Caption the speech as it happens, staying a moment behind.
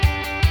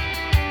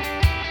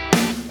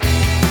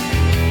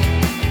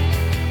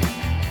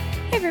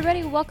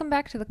welcome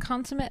back to the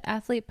Consummate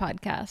Athlete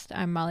Podcast.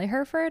 I'm Molly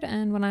Herford,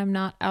 and when I'm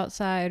not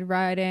outside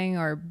riding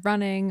or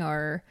running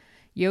or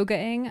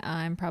yogaing,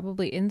 I'm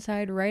probably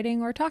inside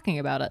writing or talking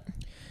about it.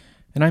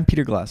 And I'm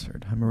Peter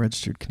Glassford. I'm a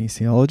registered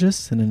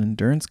kinesiologist and an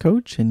endurance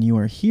coach, and you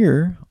are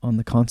here on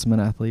the Consummate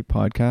Athlete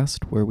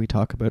Podcast, where we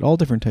talk about all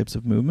different types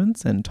of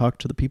movements and talk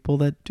to the people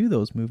that do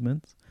those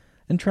movements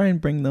and try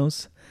and bring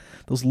those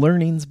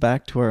learnings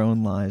back to our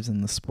own lives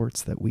and the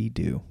sports that we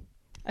do.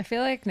 I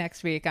feel like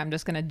next week I'm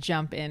just going to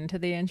jump into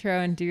the intro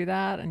and do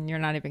that, and you're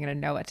not even going to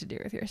know what to do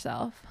with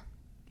yourself.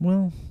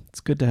 Well, it's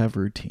good to have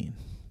routine.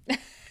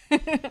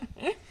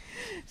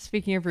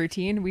 Speaking of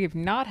routine, we've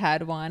not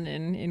had one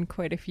in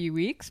quite a few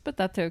weeks, but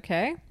that's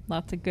okay.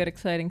 Lots of good,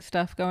 exciting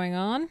stuff going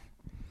on.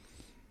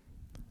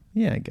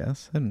 Yeah, I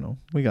guess. I don't know.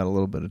 We got a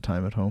little bit of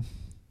time at home.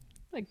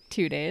 Like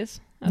 2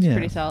 days. That's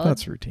pretty solid.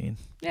 That's routine.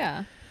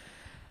 Yeah.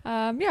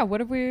 What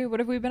have we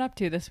been up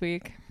to this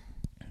week?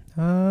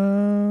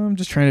 I'm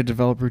just trying to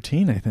develop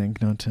routine, I think,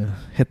 not to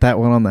hit that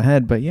one on the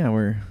head, but yeah,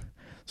 we're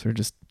sort of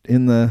just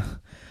in the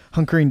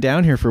hunkering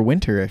down here for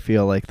winter. I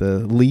feel like the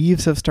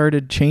leaves have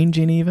started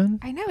changing even.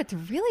 I know, it's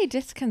really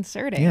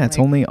disconcerting. Yeah, it's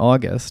only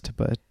August,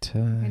 but I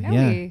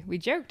know we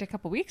joked a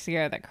couple weeks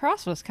ago that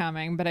Cross was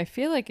coming, but I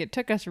feel like it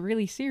took us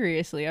really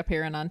seriously up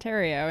here in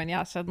Ontario, and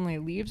yeah, suddenly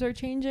leaves are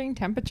changing,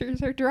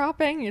 temperatures are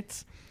dropping.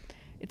 It's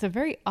a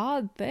very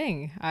odd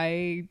thing.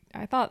 I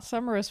thought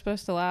summer was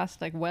supposed to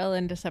last like well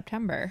into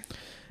September.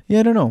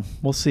 Yeah, I don't know.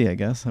 We'll see, I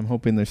guess. I'm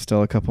hoping there's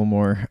still a couple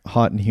more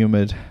hot and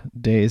humid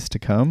days to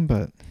come,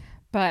 but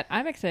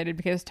I'm excited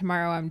because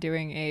tomorrow I'm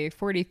doing a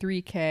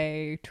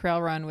 43K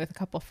trail run with a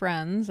couple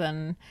friends,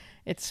 and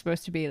it's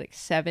supposed to be like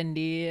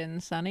 70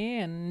 and sunny,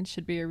 and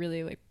should be a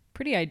really like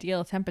pretty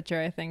ideal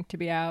temperature, I think, to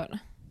be out.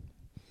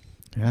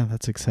 Yeah,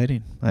 that's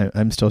exciting.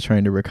 I'm still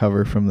trying to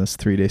recover from this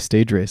 3-day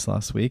stage race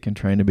last week and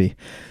trying to be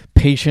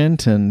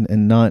patient and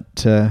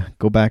not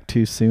go back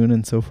too soon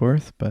and so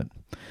forth, but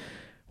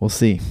we'll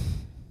see.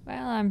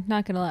 Well, I'm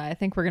not going to lie. I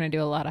think we're going to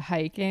do a lot of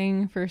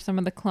hiking for some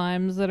of the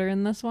climbs that are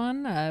in this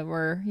one.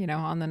 We're,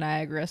 on the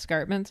Niagara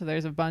Escarpment, so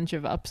there's a bunch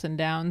of ups and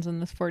downs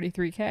in this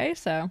 43K,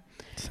 so.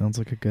 Sounds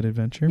like a good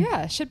adventure.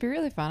 Yeah, it should be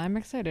really fun. I'm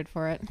excited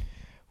for it.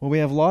 Well, we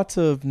have lots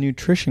of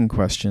nutrition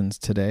questions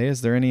today.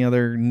 Is there any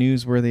other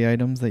newsworthy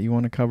items that you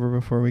want to cover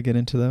before we get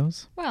into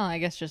those? Well, I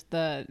guess just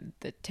the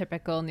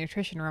typical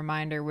nutrition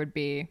reminder would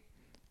be,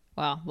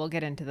 well, we'll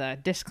get into the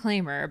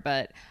disclaimer,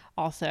 but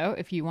also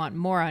if you want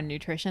more on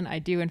nutrition, I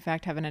do in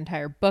fact have an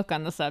entire book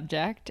on the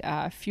subject,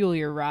 Fuel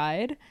Your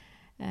Ride,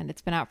 and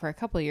it's been out for a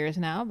couple of years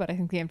now, but I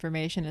think the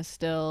information is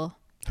still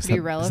pretty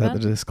relevant. Is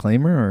that the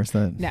disclaimer or is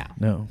that?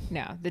 No.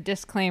 The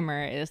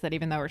disclaimer is that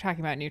even though we're talking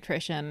about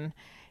nutrition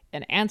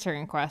and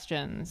answering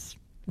questions,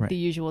 right, the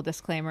usual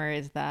disclaimer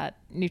is that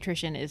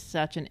nutrition is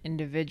such an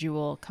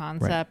individual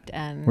concept, right,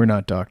 and we're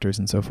not doctors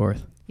and so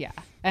forth. Yeah.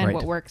 And right,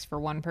 what works for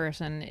one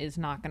person is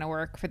not going to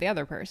work for the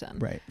other person.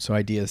 Right. So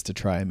ideas to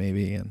try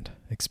maybe and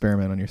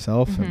experiment on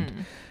yourself, mm-hmm,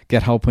 and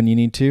get help when you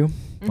need to.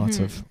 Mm-hmm. Lots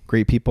of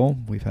great people.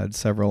 We've had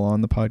several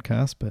on the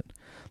podcast, but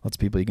lots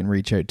of people you can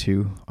reach out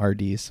to,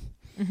 RDs.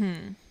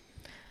 Mm-hmm.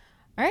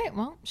 All right.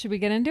 Well, should we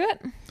get into it?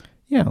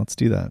 Yeah, let's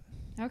do that.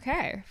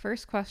 Okay,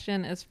 first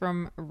question is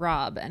from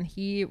Rob, and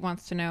he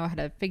wants to know how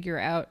to figure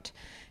out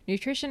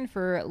nutrition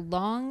for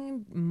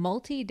long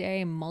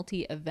multi-day,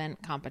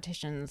 multi-event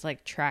competitions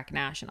like track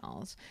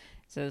nationals.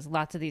 So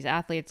lots of these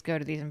athletes go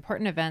to these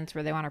important events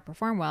where they want to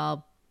perform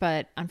well,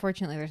 but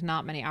unfortunately there's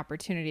not many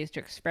opportunities to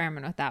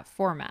experiment with that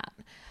format,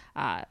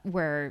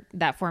 where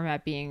that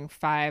format being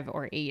 5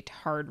 or 8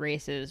 hard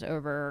races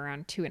over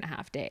around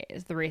 2.5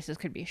 days. The races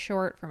could be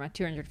short, from a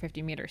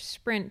 250-meter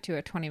sprint to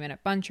a 20-minute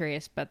bunch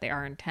race, but they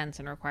are intense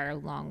and require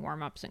long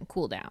warm-ups and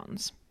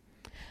cool-downs.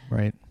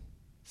 Right.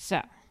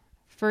 So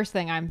first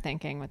thing I'm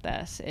thinking with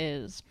this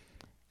is,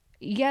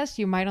 yes,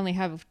 you might only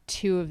have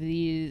 2 of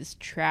these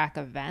track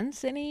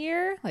events in a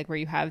year, like where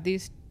you have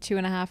these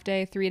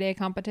 2.5-day, 3-day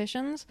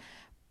competitions,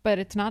 but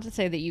it's not to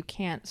say that you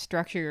can't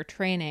structure your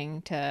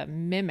training to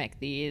mimic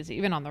these,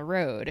 even on the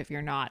road, if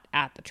you're not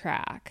at the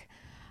track.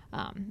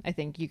 I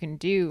think you can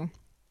do,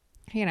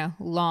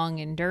 long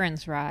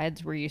endurance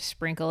rides where you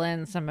sprinkle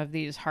in some of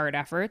these hard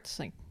efforts.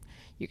 Like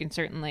you can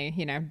certainly,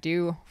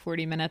 do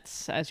 40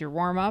 minutes as your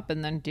warm up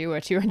and then do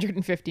a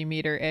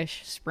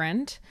 250-meter-ish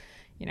sprint,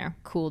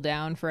 cool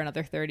down for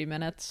another 30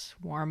 minutes,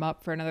 warm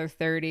up for another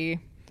 30,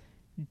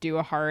 do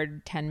a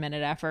hard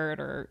 10-minute effort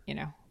or,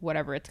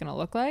 whatever it's going to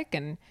look like,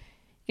 and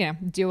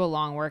do a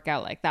long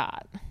workout like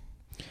that.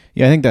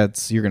 Yeah, I think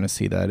you're going to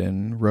see that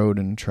in road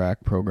and track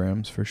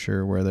programs for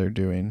sure, where they're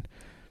doing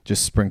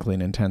just sprinkling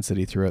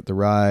intensity throughout the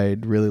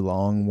ride, really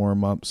long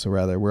warm-ups. So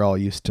rather, we're all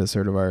used to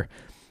sort of our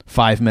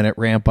 5-minute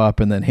ramp up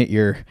and then hit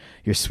your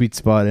sweet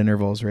spot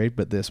intervals, right?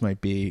 But this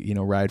might be,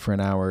 ride for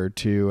an hour or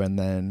two and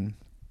then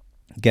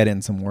get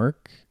in some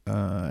work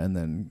and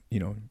then,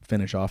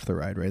 finish off the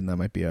ride, right? And that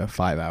might be a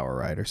 5-hour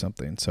ride or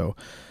something. So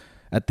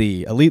at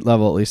the elite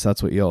level, at least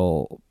that's what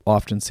you'll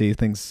often see.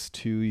 Things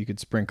too, you could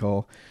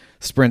sprinkle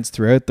sprints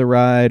throughout the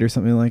ride or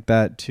something like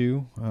that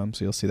too.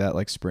 So you'll see that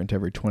like sprint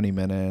every 20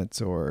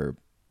 minutes or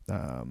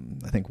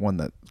I think one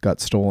that got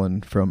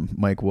stolen from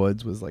Mike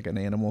Woods was like an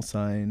animal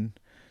sign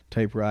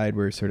type ride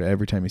where sort of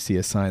every time you see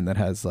a sign that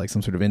has like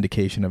some sort of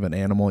indication of an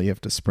animal, you have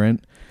to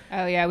sprint.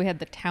 Oh yeah, we had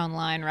the town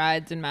line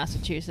rides in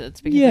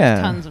Massachusetts because Yeah.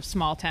 there's tons of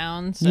small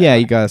towns. So Yeah,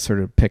 you gotta sort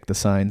of pick the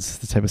signs,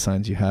 the type of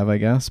signs you have, I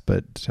guess,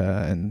 but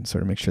and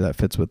sort of make sure that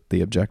fits with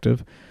the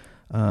objective.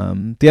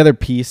 The other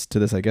piece to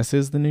this, I guess,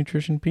 is the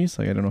nutrition piece.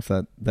 Like, I don't know if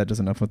that does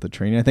enough with the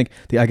training. I think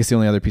I guess the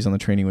only other piece on the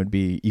training would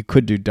be you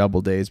could do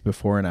double days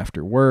before and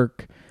after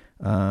work,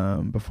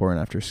 before and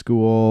after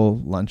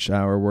school, lunch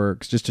hour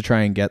works, just to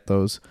try and get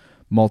those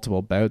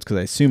multiple bouts. Because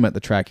I assume at the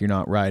track you're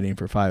not riding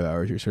for 5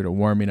 hours. You're sort of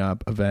warming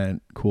up,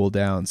 event, cool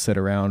down, sit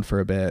around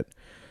for a bit.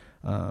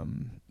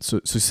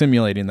 So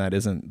simulating that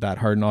isn't that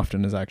hard, and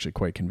often is actually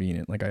quite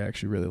convenient. Like, I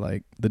actually really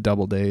like the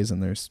double days,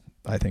 and there's,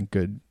 I think,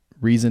 good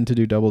reason to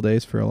do double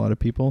days for a lot of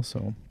people.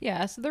 So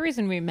yeah, so the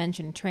reason we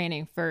mentioned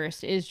training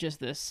first is just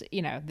this,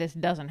 this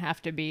doesn't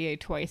have to be a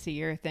twice a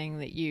year thing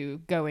that you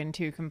go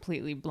into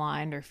completely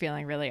blind or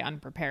feeling really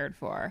unprepared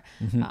for.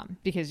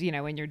 Because,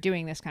 when you're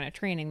doing this kind of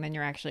training, then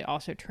you're actually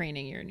also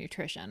training your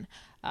nutrition.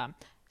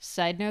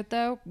 Side note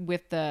though,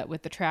 with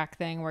the track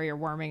thing where you're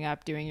warming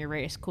up, doing your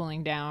race,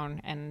 cooling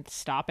down, and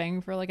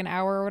stopping for like an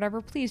hour or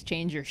whatever, please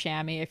change your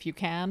chamois if you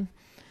can.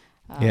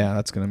 yeah,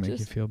 that's going to make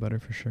you feel better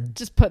for sure.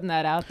 Just putting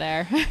that out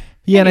there.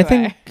 Yeah, and I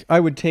Anyway. think I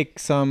would take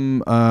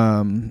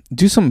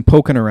do some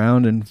poking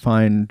around and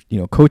find,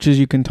 coaches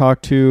you can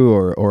talk to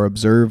or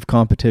observe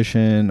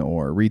competition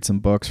or read some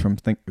books from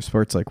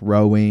sports like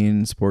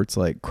rowing, sports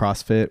like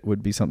CrossFit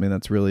would be something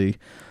that's really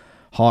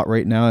hot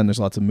right now. And there's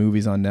lots of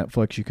movies on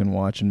Netflix you can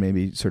watch and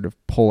maybe sort of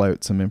pull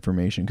out some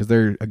information, because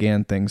there are,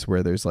 again, things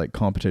where there's like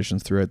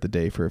competitions throughout the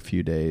day for a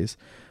few days.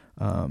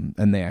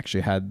 And they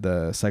actually had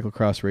the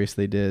cyclocross race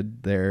they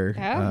did there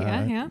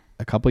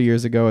a couple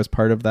years ago as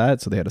part of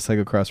that. So they had a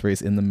cyclocross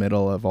race in the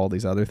middle of all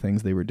these other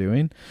things they were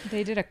doing.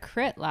 They did a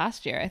crit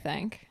last year, I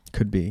think.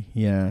 Could be.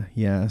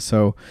 Yeah.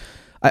 So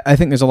I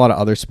think there's a lot of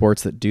other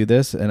sports that do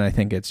this. And I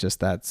think it's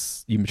just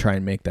you try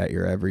and make that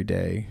your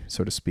everyday,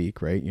 so to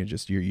speak, right?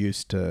 You're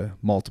used to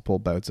multiple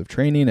bouts of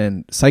training.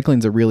 And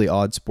cycling's a really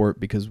odd sport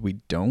because we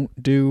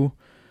don't do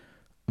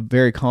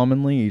very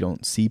commonly, you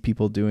don't see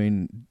people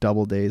doing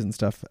double days and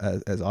stuff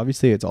as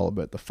obviously it's all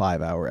about the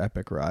 5-hour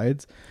epic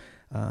rides,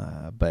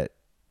 but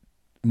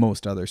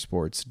most other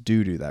sports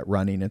do that.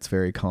 Running, it's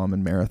very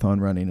common. Marathon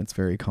running, it's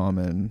very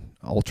common.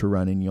 Ultra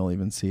running, you'll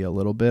even see a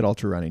little bit.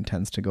 Ultra running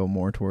tends to go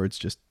more towards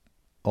just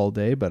all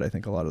day, but I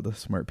think a lot of the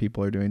smart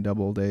people are doing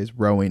double days.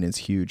 Rowing is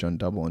huge on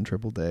double and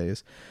triple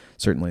days.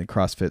 Certainly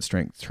CrossFit,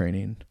 strength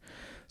training.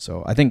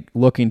 So I think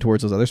looking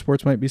towards those other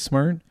sports might be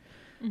smart.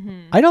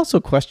 I'd also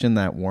question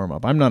that warm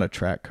up. I'm not a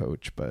track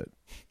coach, but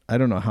I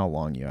don't know how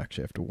long you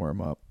actually have to warm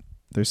up.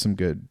 There's some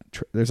good,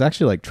 there's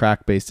actually like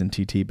track based and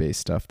TT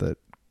based stuff that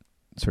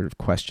sort of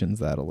questions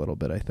that a little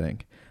bit. I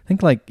think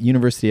like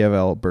University of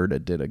Alberta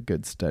did a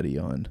good study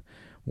on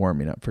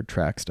warming up for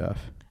track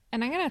stuff.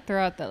 And I'm going to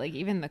throw out that like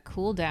even the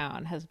cool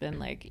down has been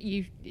like,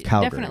 you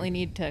Calgary. definitely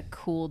need to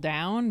cool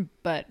down,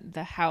 but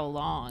the how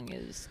long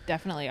is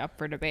definitely up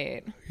for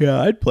debate.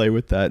 Yeah, I'd play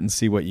with that and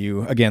see what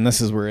again,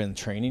 this is where in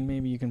training,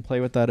 maybe you can play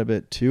with that a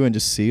bit too and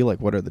just see like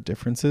what are the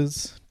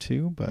differences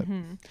too. But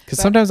because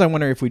sometimes I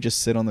wonder if we just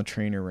sit on the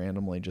trainer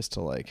randomly just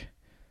to like,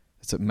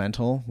 it's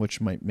mental,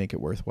 which might make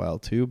it worthwhile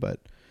too. But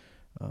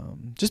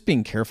just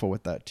being careful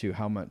with that too,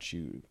 how much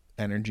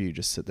energy you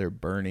just sit there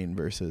burning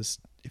versus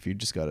if you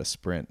just got a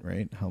sprint,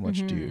 right? How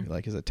much do you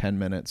like, is a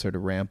 10-minute sort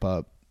of ramp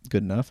up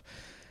good enough?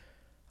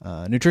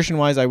 Nutrition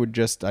wise, I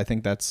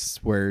think that's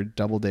where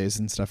double days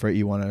and stuff, right?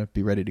 You want to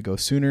be ready to go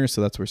sooner.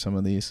 So that's where some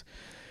of these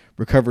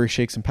recovery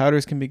shakes and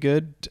powders can be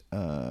good.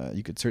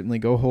 You could certainly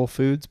go whole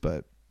foods,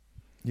 but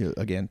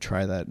again,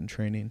 try that in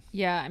training.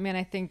 Yeah. I mean,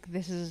 I think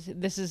this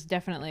is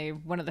definitely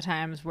one of the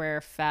times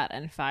where fat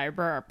and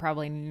fiber are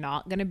probably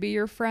not going to be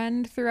your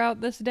friend throughout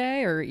this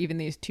day or even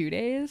these 2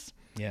 days.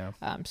 Yeah.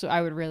 So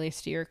I would really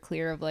steer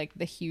clear of like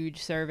the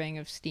huge serving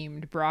of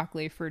steamed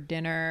broccoli for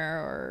dinner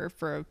or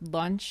for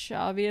lunch,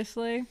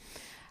 obviously.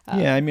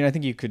 Yeah, I mean, I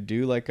think you could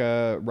do like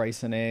a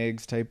rice and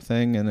eggs type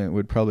thing, and it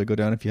would probably go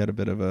down if you had a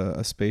bit of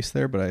a space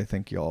there. But I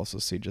think you'll also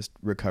see just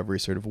recovery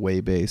sort of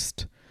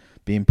whey-based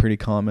being pretty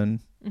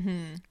common.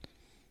 And,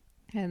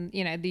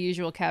 the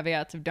usual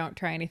caveats of don't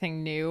try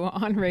anything new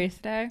on race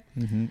day.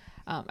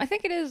 I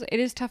think it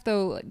is tough,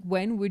 though. Like,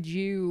 when would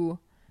you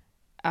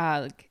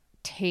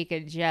take a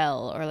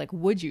gel or like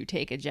would you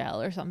take a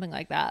gel or something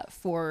like that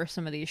for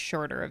some of these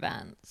shorter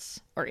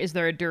events? Or is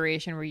there a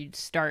duration where you'd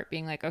start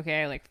being like,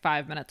 okay, like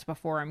 5 minutes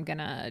before I'm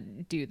gonna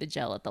do the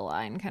gel at the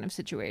line kind of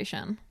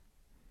situation?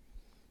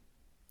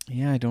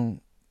 Yeah,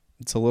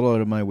 it's a little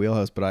out of my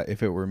wheelhouse, but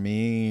if it were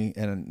me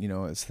and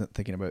it's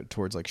thinking about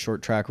towards like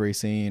short track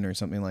racing or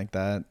something like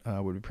that,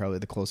 would be probably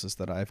the closest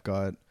that I've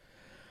got.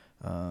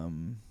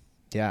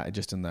 Yeah,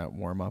 just in that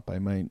warm up, I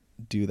might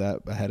do that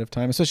ahead of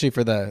time, especially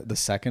for the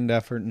second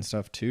effort and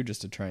stuff too,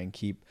 just to try and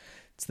keep,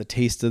 it's the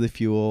taste of the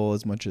fuel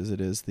as much as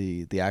it is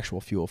the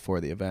actual fuel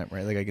for the event,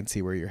 right? Like I can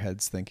see where your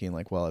head's thinking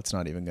like, well, it's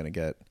not even going to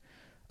get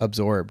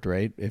absorbed,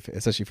 right? If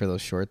especially for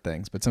those short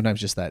things, but sometimes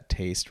just that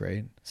taste,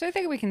 right? So I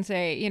think we can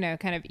say,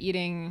 kind of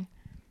eating,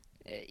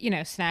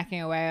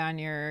 snacking away on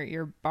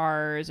your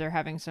bars or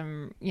having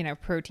some,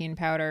 protein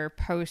powder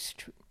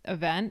post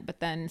event,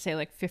 but then say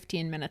like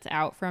 15 minutes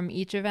out from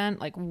each event,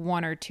 like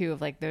one or two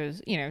of like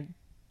those,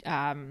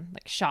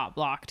 like shot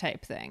block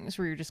type things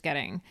where you're just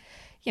getting,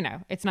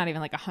 it's not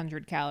even like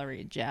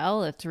 100-calorie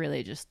gel. It's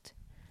really just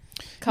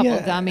a couple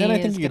gummies, and I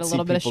think you get a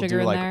little bit of sugar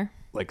in there.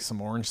 Like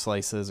some orange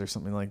slices or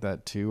something like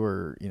that too,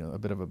 or a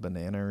bit of a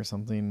banana or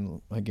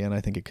something. Again, I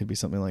think it could be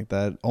something like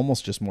that,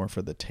 almost just more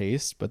for the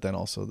taste, but then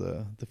also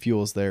the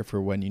fuel's there for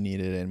when you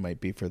need it and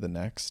might be for the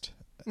next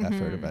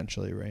effort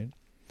eventually, right?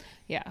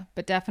 Yeah,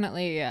 but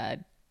definitely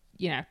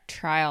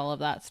try all of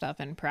that stuff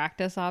in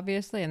practice,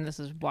 obviously, and this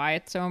is why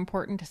it's so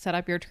important to set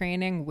up your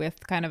training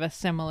with kind of a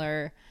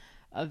similar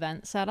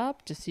event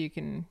setup, just so you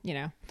can,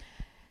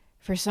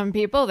 for some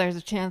people, there's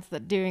a chance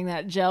that doing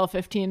that gel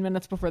 15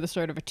 minutes before the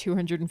start of a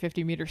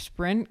 250-meter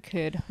sprint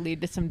could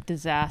lead to some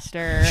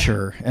disaster.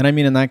 Sure. And I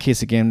mean, in that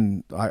case,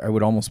 again, I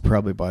would almost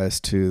probably bias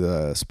to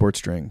the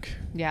sports drink.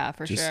 Yeah,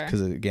 for sure. Just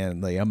because,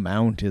 again, the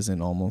amount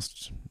isn't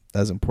almost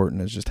as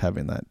important as just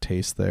having that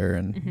taste there,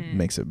 and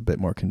makes it a bit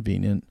more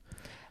convenient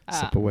to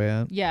sip away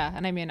at. Yeah.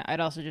 And I mean,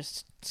 I'd also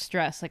just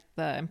stress like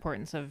the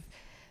importance of,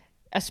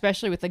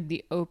 especially with like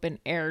the open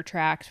air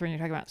tracks when you're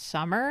talking about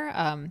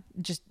summer,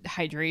 just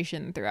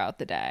hydration throughout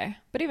the day.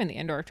 But even the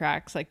indoor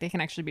tracks, like they can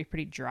actually be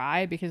pretty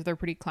dry because they're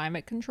pretty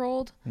climate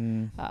controlled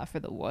for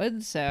the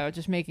woods. So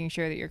just making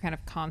sure that you're kind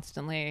of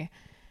constantly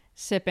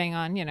sipping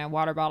on,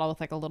 water bottle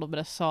with like a little bit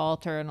of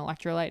salt or an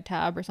electrolyte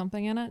tab or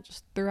something in it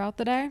just throughout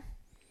the day.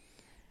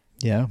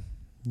 Yeah.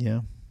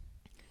 Yeah.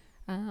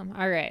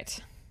 All right.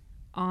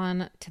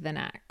 On to the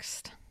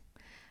next.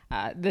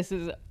 This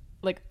is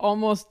like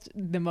almost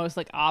the most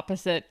like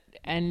opposite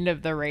end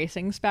of the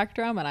racing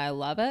spectrum, and I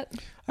love it.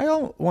 I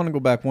want to go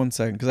back 1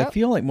 second because I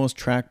feel like most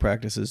track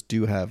practices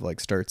do have like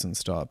starts and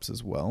stops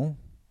as well.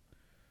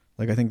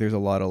 Like I think there's a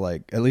lot of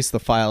like, at least the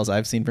files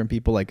I've seen from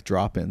people like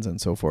drop-ins and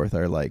so forth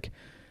are like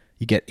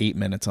you get 8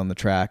 minutes on the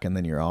track and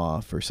then you're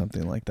off or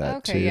something like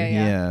that too.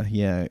 Yeah.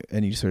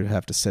 And you sort of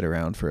have to sit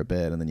around for a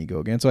bit and then you go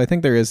again. So I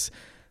think there is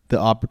the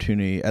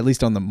opportunity, at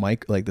least on the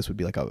mic, like this would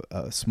be like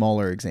a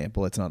smaller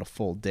example. It's not a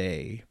full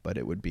day, but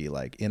it would be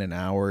like in an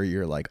hour,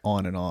 you're like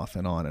on and off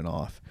and on and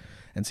off.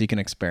 And so you can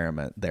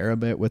experiment there a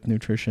bit with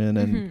nutrition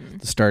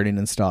and the starting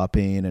and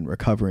stopping and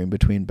recovering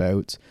between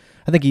bouts.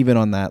 I think even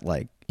on that,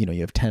 like, you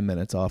have 10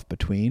 minutes off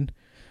between,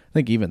 I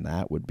think even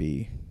that would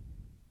be,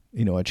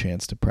 a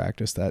chance to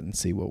practice that and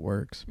see what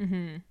works.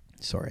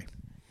 Sorry.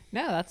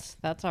 No,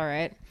 that's all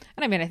right.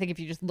 And I mean, I think if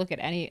you just look at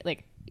any,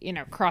 like,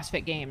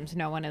 CrossFit games,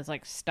 no one is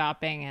like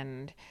stopping,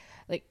 and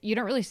like you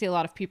don't really see a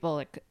lot of people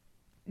like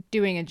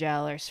doing a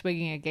gel or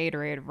swigging a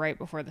Gatorade right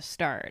before the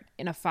start.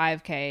 In a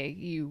 5K,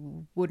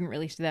 you wouldn't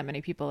really see that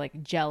many people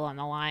like gel on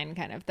the line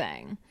kind of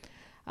thing.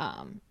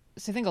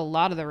 So I think a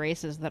lot of the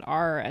races that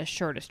are as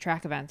short as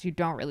track events, you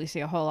don't really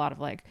see a whole lot of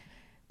like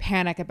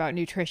panic about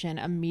nutrition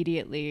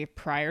immediately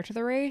prior to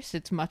the race.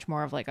 It's much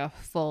more of like a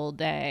full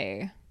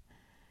day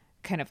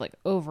kind of like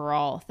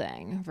overall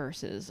thing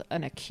versus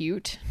an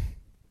acute.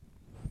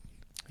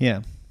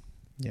 Yeah,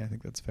 I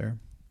think that's fair.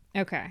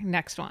 Okay,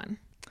 next one.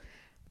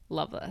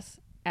 Love this.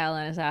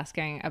 Ellen is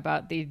asking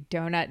about the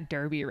Donut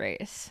Derby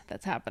race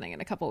that's happening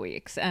in a couple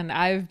weeks. And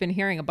I've been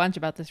hearing a bunch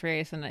about this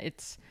race, and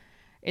it's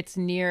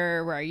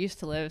near where I used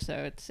to live,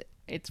 so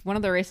it's one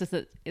of the races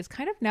that is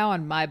kind of now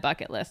on my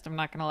bucket list, I'm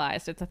not going to lie.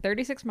 So it's a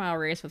 36-mile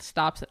race with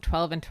stops at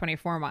 12 and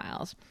 24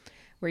 miles,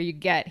 where you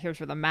get,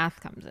 here's where the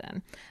math comes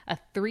in, a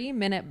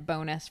 3-minute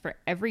bonus for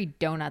every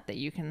donut that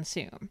you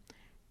consume.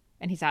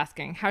 And he's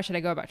asking, how should I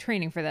go about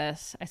training for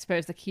this? I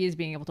suppose the key is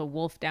being able to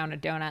wolf down a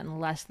donut in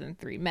less than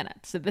 3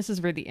 minutes. So this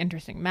is where the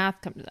interesting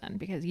math comes in,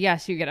 because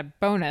yes, you get a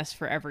bonus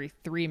for every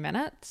 3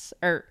 minutes,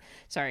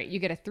 you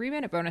get a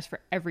 3-minute bonus for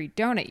every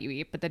donut you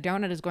eat, but the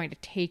donut is going to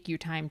take you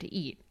time to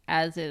eat,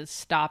 as is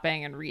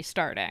stopping and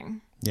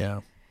restarting. Yeah.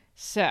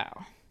 So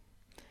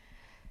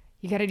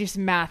you got to do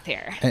some math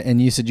here.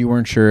 And you said you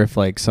weren't sure if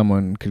like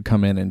someone could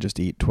come in and just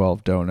eat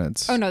 12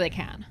 donuts. Oh, no, they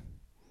can.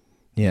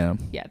 Yeah.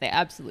 Yeah, they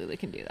absolutely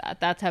can do that.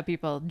 That's how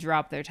people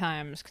drop their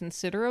times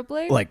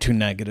considerably. Like 2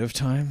 negative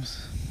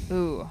times.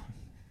 Ooh.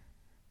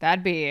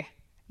 You'd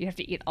have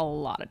to eat a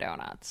lot of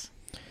donuts.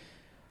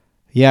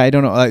 Yeah, I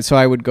don't know. So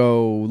I would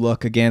go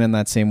look again in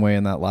that same way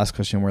in that last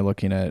question. We're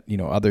looking at,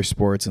 other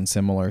sports and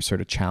similar sort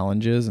of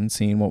challenges and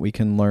seeing what we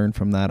can learn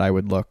from that. I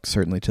would look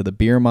certainly to the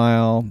beer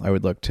mile. I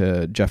would look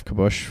to Jeff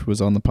Kabush was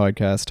on the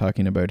podcast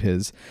talking about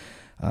his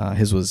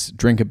was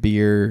drink a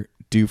beer,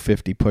 do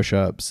 50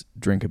 push-ups,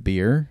 drink a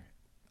beer.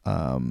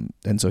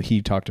 And so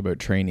he talked about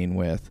training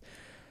with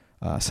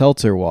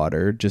seltzer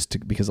water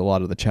because a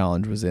lot of the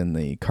challenge was in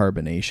the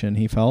carbonation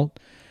he felt.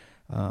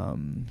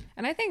 And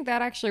I think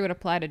that actually would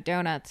apply to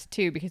donuts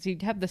too, because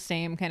you'd have the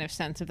same kind of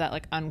sense of that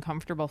like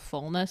uncomfortable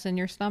fullness in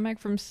your stomach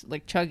from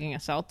like chugging a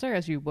seltzer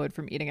as you would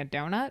from eating a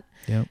donut.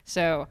 Yep.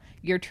 So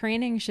your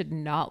training should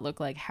not look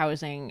like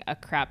housing a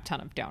crap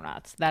ton of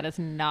donuts. That is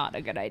not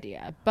a good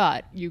idea.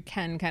 But you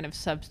can kind of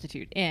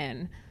substitute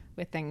in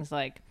with things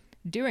like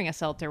doing a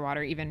seltzer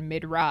water even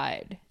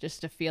mid-ride, just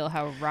to feel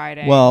how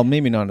riding. Well,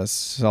 maybe not a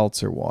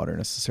seltzer water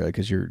necessarily,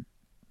 because you're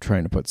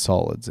trying to put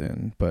solids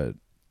in, but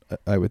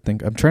I would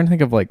think, I'm trying to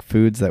think of like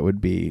foods that would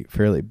be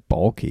fairly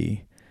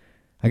bulky.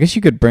 I guess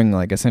you could bring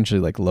like essentially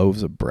like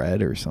loaves of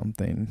bread or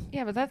something.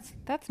 Yeah, but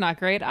that's not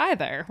great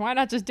either. Why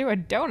not just do a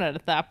donut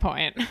at that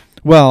point?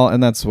 Well,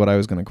 and that's what I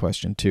was going to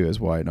question too, is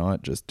why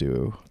not just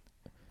do...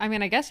 I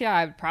mean, I guess, yeah,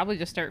 I'd probably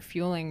just start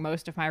fueling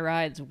most of my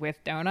rides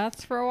with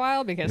donuts for a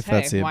while because, if hey,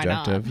 that's the why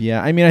objective. not?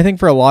 Yeah, I mean, I think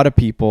for a lot of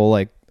people,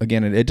 like,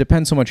 again, it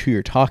depends so much who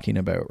you're talking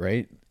about,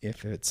 right?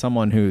 If it's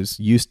someone who's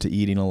used to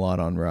eating a lot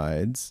on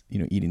rides,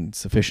 eating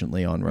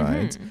sufficiently on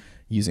rides,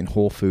 using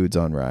whole foods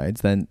on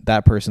rides, then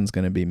that person's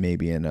going to be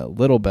maybe in a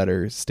little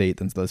better state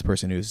than this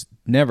person who's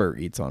never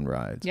eats on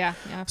rides. Yeah,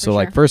 for So,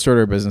 like, first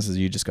order of business is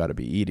you just got to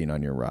be eating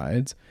on your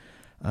rides.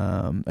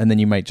 And then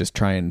you might just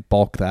try and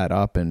bulk that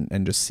up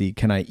and just see,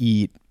 can I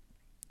eat,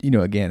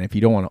 again, if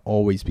you don't want to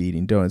always be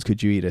eating donuts,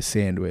 could you eat a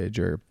sandwich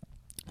or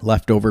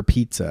leftover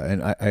pizza?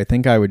 And I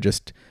think I would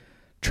just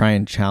try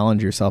and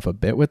challenge yourself a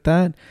bit with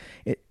that.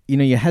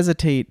 You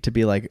hesitate to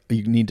be like,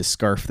 you need to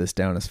scarf this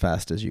down as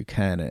fast as you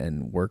can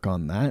and work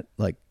on that.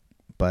 Like,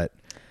 but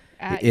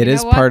it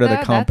is part of the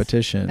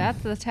competition.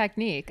 That's the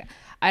technique.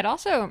 I'd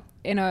also,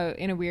 in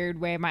a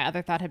weird way, my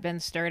other thought had been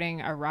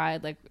starting a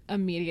ride like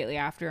immediately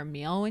after a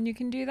meal when you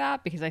can do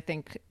that, because I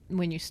think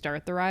when you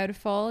start the ride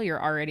full,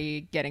 you're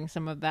already getting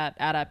some of that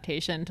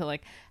adaptation to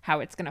like how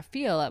it's going to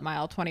feel at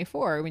mile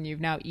 24 when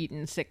you've now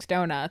eaten 6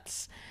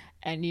 donuts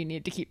and you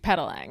need to keep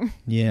pedaling.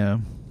 Yeah.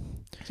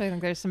 So I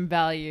think there's some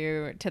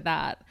value to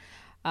that.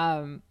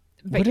 But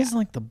what is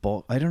like the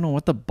bulk? I don't know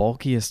what the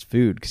bulkiest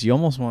food, because you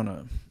almost want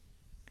to,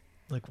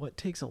 like, what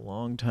takes a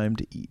long time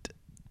to eat?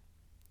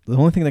 The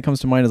only thing that comes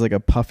to mind is like a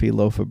puffy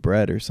loaf of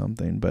bread or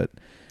something, but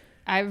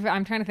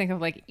I'm trying to think of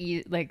like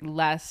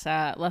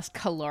less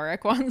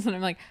caloric ones, and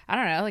I'm like, I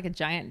don't know, like a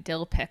giant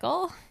dill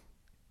pickle.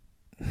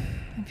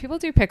 People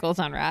do pickles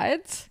on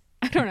rides.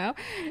 I don't know.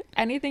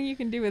 Anything you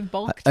can do with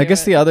bulk. I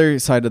guess the other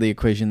side of the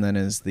equation then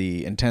is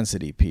the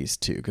intensity piece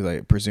too, because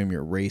I presume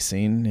you're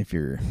racing if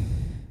you're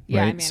right.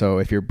 I mean, so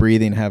if you're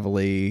breathing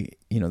heavily,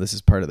 this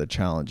is part of the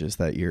challenge, is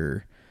that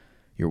you're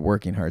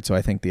working hard. So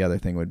I think the other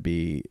thing would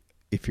be,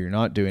 if you're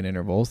not doing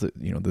intervals, that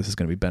this is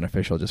going to be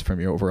beneficial just from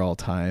your overall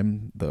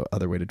time. The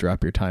other way to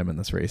drop your time in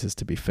this race is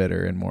to be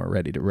fitter and more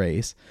ready to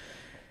race.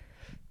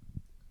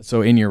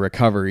 So in your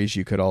recoveries,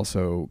 you could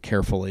also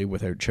carefully,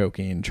 without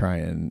choking, try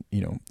and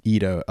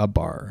eat a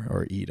bar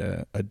or eat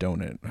a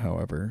donut,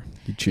 however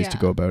you choose to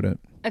go about it.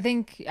 I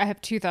think I have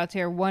 2 thoughts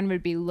here. One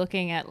would be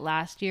looking at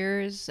last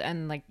year's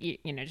and like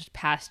just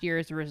past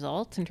year's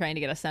results and trying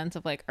to get a sense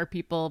of like, are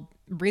people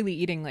really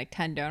eating like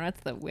 10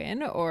 donuts that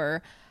win,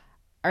 or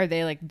are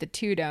they like the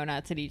 2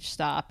 donuts at each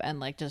stop and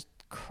like just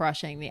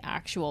crushing the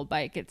actual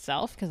bike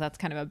itself? Because that's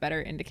kind of a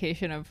better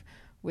indication of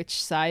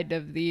which side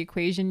of the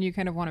equation you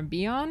kind of want to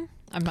be on.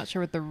 I'm not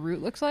sure what the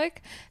route looks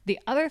like. The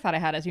other thought I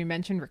had, as you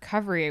mentioned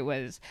recovery,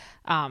 was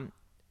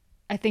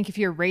I think if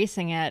you're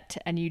racing it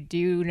and you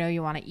do know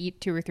you want to eat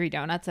 2 or 3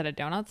 donuts at a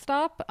donut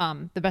stop,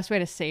 the best way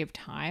to save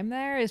time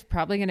there is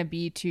probably going to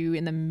be to,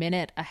 in the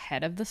minute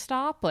ahead of the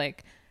stop,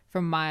 like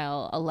from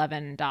mile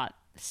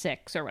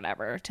 11.6 or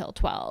whatever till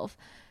 12,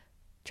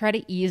 try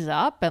to ease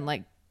up and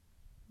like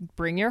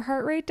bring your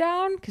heart rate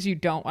down, because you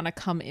don't want to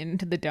come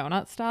into the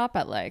donut stop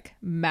at like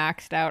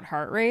maxed out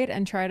heart rate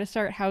and try to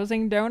start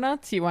housing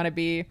donuts. You want to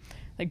be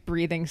like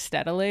breathing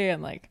steadily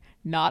and like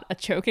not a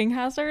choking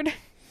hazard.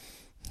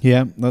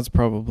 Yeah, that's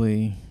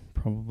probably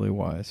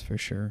wise for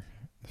sure.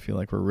 I feel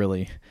like we're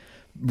really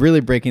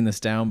breaking this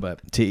down,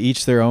 but to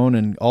each their own,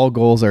 and all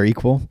goals are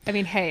equal. I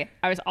mean, hey,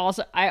 I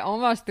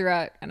almost threw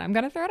out, and I'm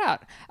going to throw it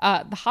out,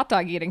 the hot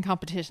dog eating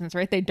competitions,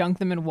 right? They dunk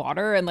them in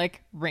water and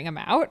like wring them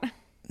out.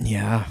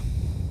 Yeah.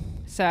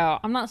 So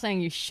I'm not saying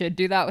you should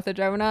do that with a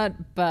donut,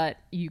 but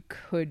you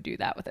could do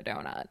that with a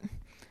donut.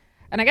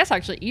 And I guess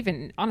actually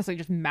even honestly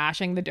just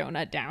mashing the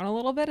donut down a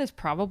little bit is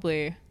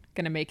probably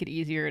going to make it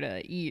easier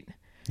to eat.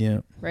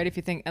 Yeah. Right? If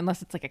you think,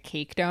 unless it's like a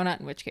cake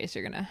donut, in which case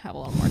you're going to have a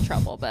little more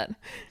trouble. But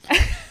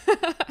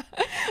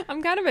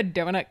I'm kind of a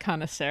donut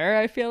connoisseur,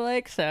 I feel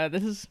like. So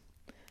it's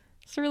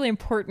a really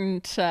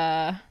important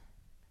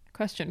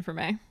question for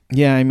me.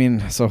 Yeah, I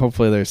mean, so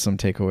hopefully there's some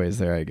takeaways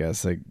there, I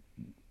guess. Like,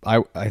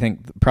 I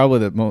think probably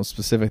the most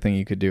specific thing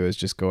you could do is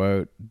just go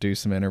out, do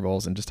some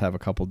intervals, and just have a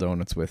couple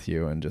donuts with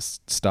you, and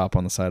just stop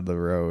on the side of the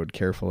road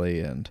carefully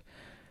and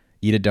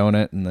eat a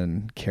donut and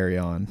then carry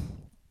on.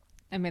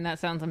 I mean, that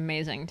sounds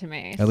amazing to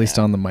me. At least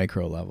on the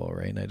micro level,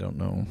 right? I don't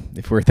know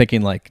if we're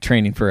thinking like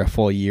training for a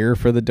full year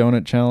for the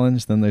donut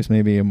challenge, then there's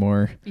maybe a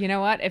more. You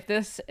know what? If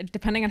this,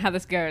 depending on how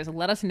this goes,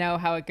 let us know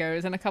how it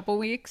goes in a couple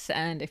weeks,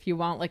 and if you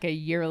want like a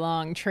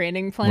year-long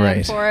training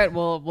plan for it,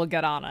 we'll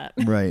get on it.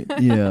 Right.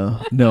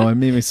 Yeah. No, I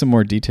maybe some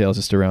more details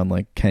just around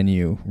like, can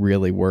you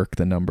really work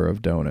the number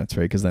of donuts,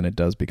 right? Because then it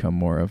does become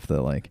more of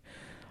the like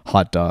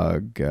hot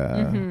dog,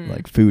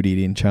 like food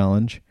eating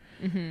challenge.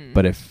 Mm-hmm.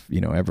 But if,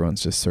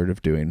 everyone's just sort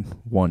of doing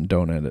one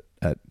donut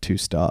at 2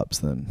 stops,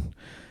 then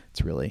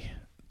it's really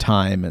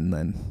time and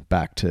then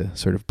back to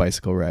sort of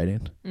bicycle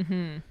riding.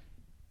 Mm-hmm.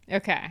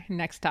 Okay,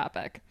 next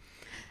topic.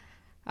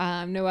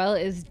 Noelle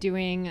is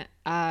doing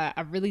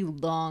a really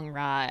long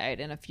ride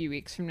in a few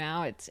weeks from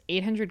now. It's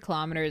 800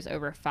 kilometers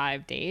over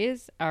 5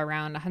 days,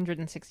 around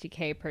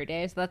 160K per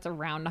day. So that's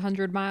around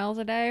 100 miles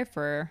a day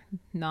for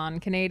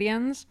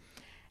non-Canadians.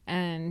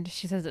 And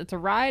she says it's a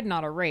ride,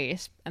 not a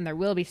race, and there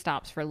will be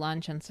stops for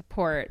lunch and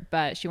support,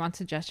 but she wants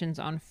suggestions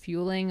on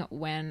fueling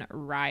when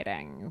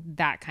riding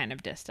that kind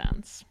of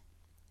distance.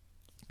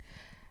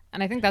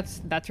 And I think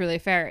that's really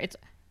fair. It's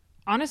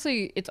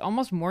honestly, it's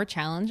almost more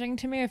challenging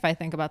to me if I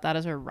think about that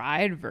as a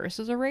ride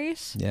versus a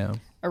race. Yeah.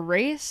 A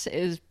race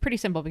is pretty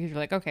simple because you're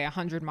like, okay,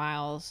 100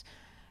 miles,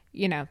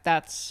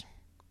 that's,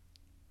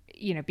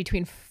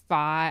 between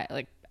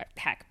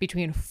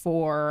between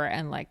 4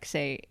 and like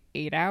say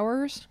 8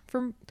 hours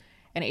and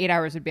 8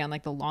 hours would be on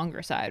like the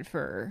longer side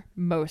for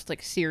most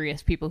like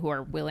serious people who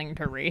are willing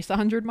to race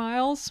 100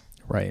 miles.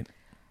 Right.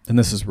 And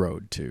this is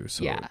road too,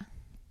 so yeah,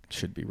 it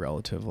should be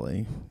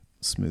relatively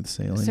smooth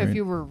sailing. So right? if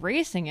you were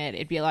racing it,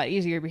 it'd be a lot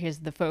easier because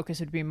the focus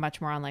would be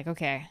much more on like,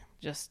 okay,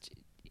 just,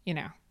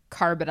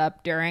 carb it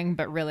up during,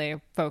 but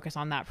really focus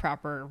on that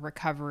proper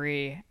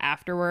recovery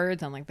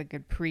afterwards and like the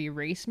good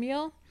pre-race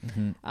meal.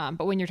 Mm-hmm.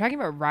 But when you're talking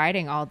about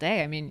riding all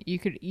day, I mean, you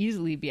could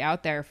easily be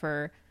out there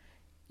for,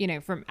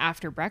 from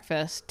after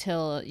breakfast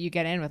till you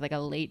get in with like a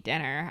late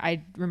dinner.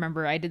 I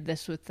remember I did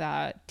this with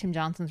Tim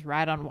Johnson's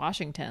ride on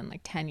Washington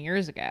like 10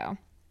 years ago.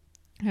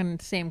 And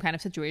same kind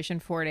of situation,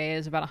 4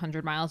 days, about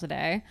 100 miles a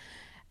day.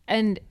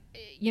 And,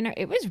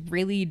 it was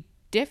really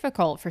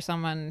difficult for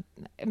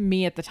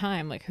me at the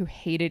time, like who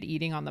hated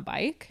eating on the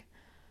bike.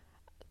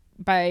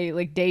 By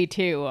like day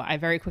 2, I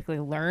very quickly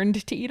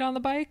learned to eat on the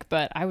bike,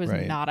 but I was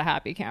not a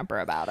happy camper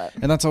about it.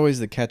 And that's always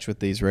the catch with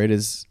these, right?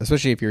 Is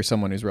especially if you're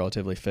someone who's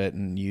relatively fit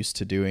and used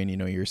to doing,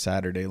 your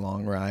Saturday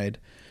long ride.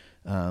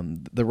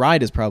 The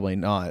ride is probably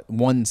not,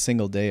 one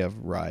single day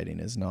of riding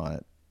is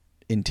not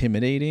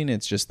intimidating.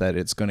 It's just that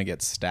it's going to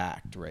get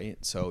stacked, right?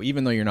 So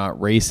even though you're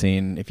not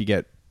racing, if you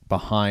get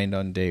behind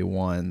on day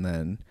 1,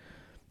 then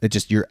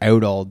you're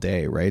out all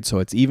day, right? So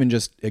it's even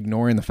just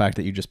ignoring the fact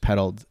that you just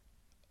pedaled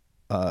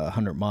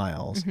 100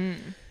 miles.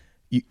 Mm-hmm.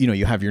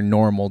 You have your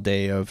normal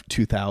day of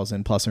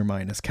 2,000 plus or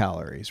minus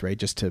calories, right?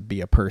 Just to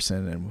be a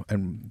person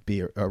and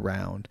be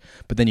around.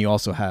 But then you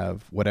also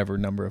have whatever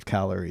number of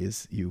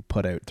calories you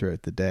put out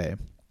throughout the day.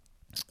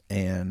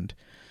 And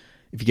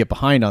if you get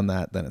behind on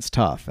that, then it's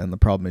tough. And the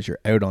problem is you're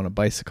out on a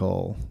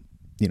bicycle,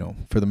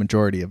 for the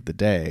majority of the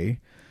day.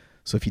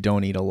 So if you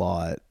don't eat a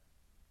lot,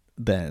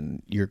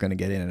 then you're going to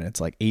get in and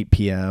it's like 8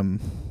 p.m.,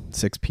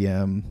 6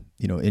 p.m.,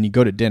 and you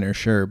go to dinner,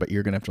 sure, but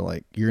you're going to have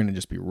to you're going to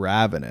just be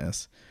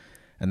ravenous.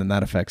 And then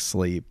that affects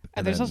sleep.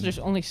 And there's also just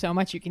only so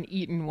much you can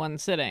eat in one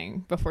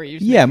sitting before you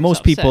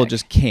most people sick.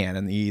 Just can't,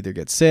 and you either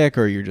get sick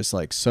or you're just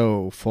like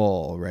so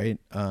full, right?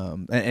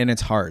 And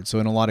it's hard. So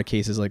in a lot of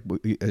cases, like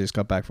I just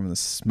got back from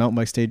this mountain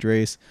bike stage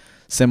race,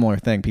 similar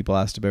thing. People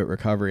asked about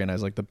recovery, and I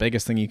was like, the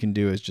biggest thing you can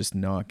do is just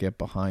not get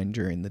behind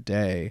during the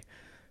day,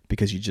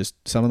 because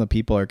some of the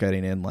people are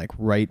getting in like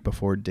right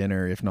before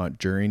dinner, if not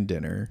during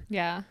dinner.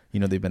 Yeah.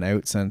 They've been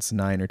out since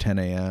 9 or 10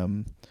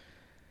 a.m.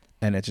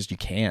 and it's just, you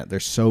can't.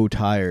 They're so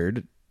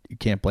tired. You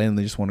can't blame them.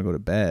 They just want to go to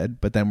bed.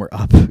 But then we're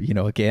up,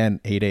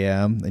 again, 8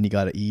 a.m. and you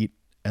got to eat,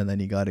 and then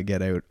you got to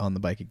get out on the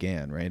bike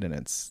again, right? And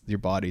it's, your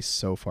body's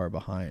so far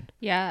behind.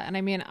 Yeah. And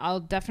I mean, I'll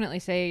definitely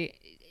say,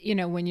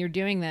 when you're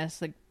doing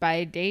this, like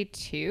by day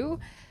 2,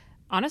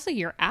 honestly,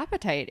 your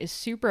appetite is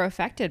super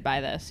affected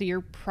by this. So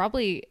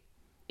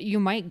you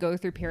might go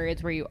through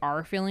periods where you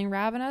are feeling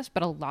ravenous,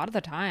 but a lot of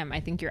the time, I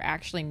think you're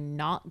actually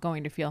not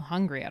going to feel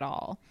hungry at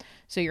all.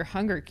 So your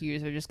hunger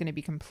cues are just going to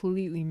be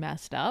completely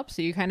messed up.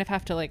 So you kind of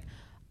have to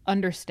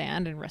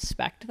understand and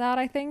respect that,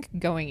 I think,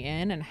 going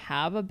in and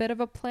have a bit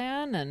of a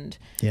plan. And,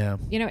 yeah,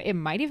 it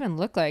might even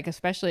look like,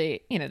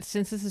 especially,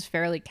 since this is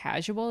fairly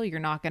casual, you're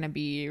not going to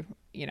be,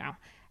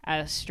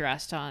 as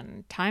stressed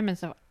on time and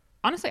stuff.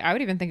 Honestly, I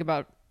would even think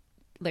about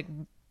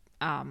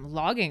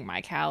logging my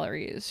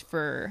calories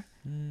for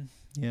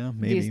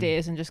maybe these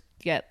days and just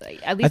get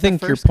at least. I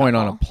think your point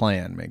couple. on a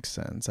plan makes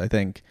sense. I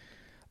think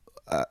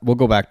we'll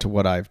go back to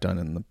what I've done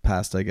in the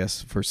past, I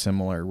guess, for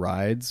similar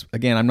rides.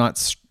 Again, I'm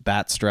not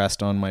that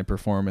stressed on my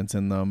performance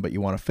in them, but you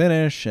want to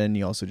finish, and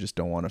you also just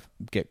don't want to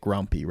get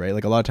grumpy, right?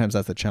 Like a lot of times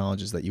that's the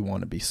challenge, is that you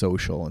want to be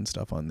social and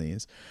stuff on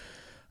these.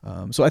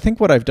 So I think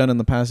what I've done in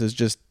the past is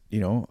just,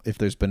 if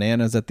there's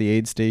bananas at the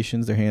aid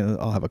stations,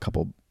 I'll have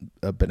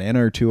a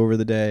banana or 2 over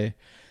the day.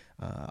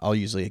 I'll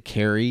usually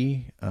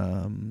carry,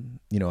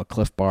 a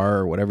Cliff Bar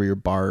or whatever your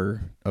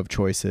bar of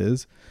choice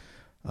is.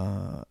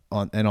 And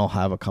I'll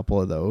have a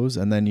couple of those,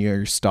 and then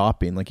you're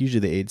stopping. Like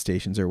usually the aid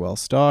stations are well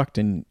stocked,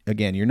 and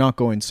again, you're not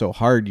going so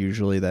hard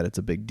usually that it's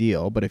a big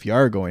deal. But if you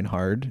are going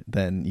hard,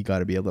 then you got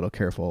to be a little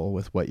careful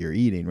with what you're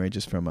eating, right?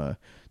 Just from a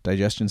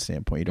digestion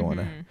standpoint, you don't want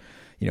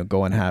to,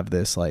 go and have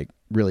this like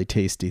really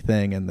tasty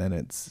thing, and then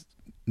it's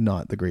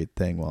not the great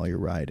thing while you're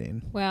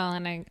riding. Well,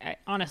 and I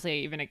honestly,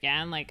 even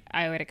again, like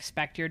I would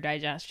expect your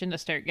digestion to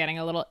start getting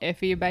a little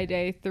iffy by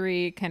day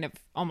 3, kind of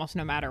almost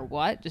no matter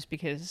what, just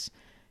because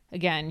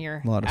again,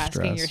 you're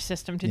asking your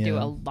system to do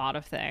a lot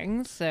of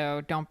things.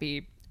 So don't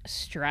be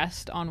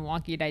stressed on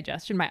wonky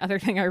digestion. My other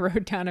thing I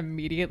wrote down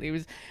immediately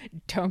was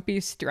don't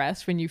be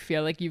stressed when you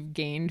feel like you've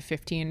gained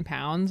 15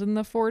 pounds in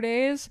the 4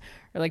 days,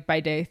 or like by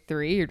day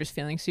 3, you're just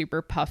feeling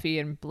super puffy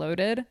and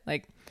bloated.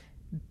 Like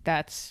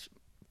that's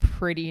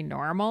pretty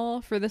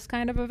normal for this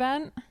kind of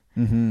event.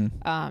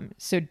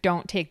 So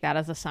don't take that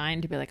as a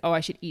sign to be like, oh,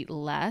 I should eat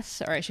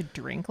less or I should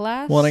drink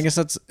less. Well, and I guess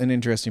that's an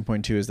interesting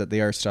point too, is that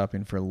they are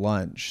stopping for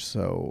lunch.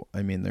 So,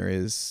 I mean, there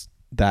is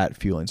that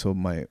fueling. So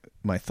my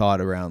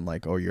thought around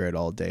like, oh, you're out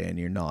all day and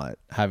you're not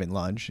having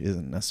lunch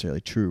isn't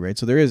necessarily true, right?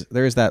 So there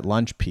is that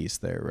lunch piece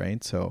there,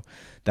 right? So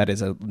that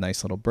is a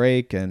nice little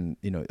break. And,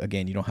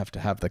 again, you don't have to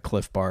have the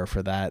Cliff Bar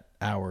for that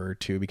hour or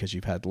two because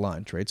you've had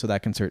lunch, right? So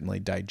that can certainly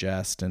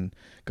digest and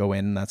go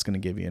in, and that's going to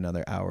give you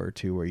another hour or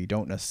two where you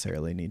don't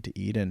necessarily need to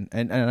eat. And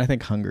I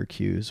think hunger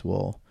cues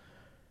will,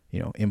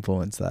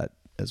 influence that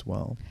as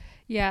well.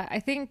 Yeah, I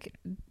think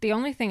the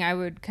only thing I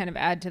would kind of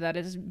add to that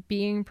is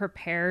being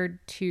prepared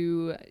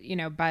to,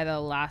 by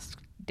the last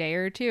day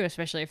or two,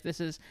 especially if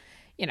this is,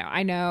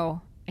 I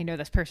know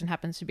this person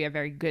happens to be a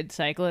very good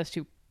cyclist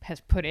who has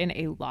put in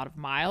a lot of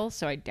miles,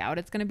 so I doubt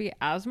it's going to be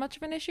as much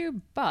of an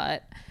issue.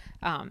 But,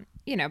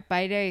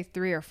 by day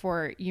 3 or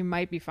 4, you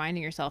might be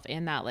finding yourself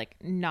in that like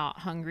not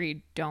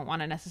hungry, don't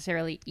want to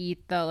necessarily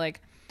eat the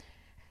like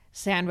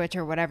sandwich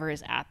or whatever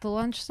is at the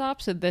lunch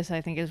stop. So this, I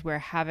think, is where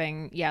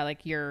having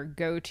like your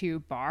go-to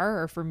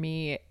bar, or for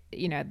me,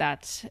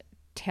 that's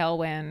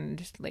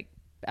Tailwind like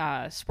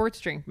sports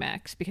drink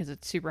mix, because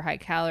it's super high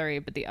calorie,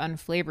 but the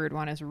unflavored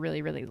one is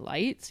really, really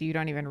light, so you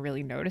don't even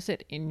really notice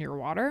it in your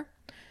water,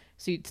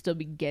 so you'd still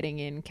be getting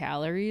in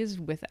calories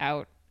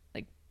without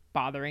like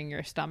bothering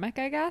your stomach,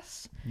 I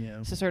guess.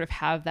 So sort of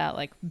have that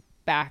like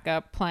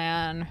backup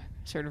plan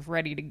sort of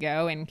ready to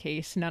go in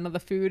case none of the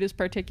food is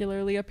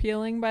particularly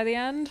appealing by the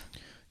end.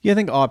 I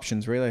think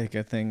options, right? Like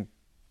I think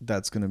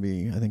that's going to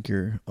be, I think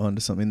you're onto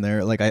something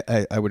there. Like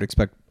I would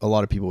expect a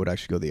lot of people would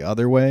actually go the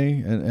other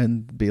way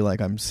and be like,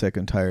 I'm sick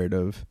and tired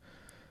of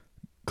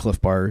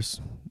Cliff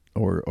Bars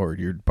or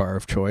your bar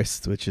of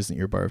choice, which isn't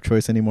your bar of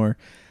choice anymore.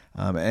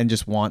 And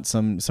just want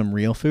some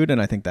real food.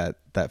 And I think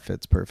that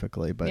fits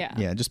perfectly, but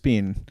just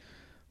being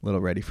a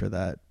little ready for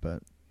that.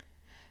 But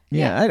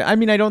I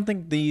mean, I don't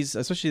think these,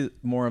 especially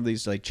more of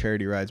these like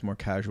charity rides, more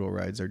casual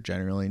rides, are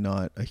generally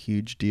not a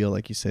huge deal.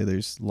 Like you say,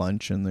 there's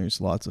lunch and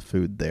there's lots of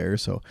food there.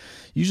 So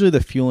usually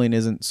the fueling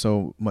isn't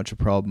so much a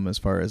problem as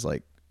far as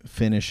like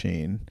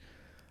finishing.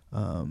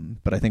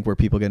 But I think where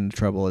people get into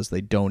trouble is they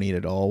don't eat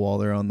at all while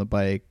they're on the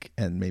bike.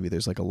 And maybe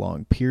there's like a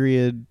long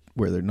period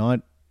where they're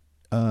not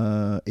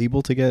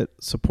able to get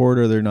support,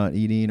 or they're not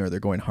eating, or they're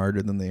going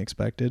harder than they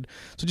expected.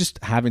 So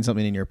just having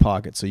something in your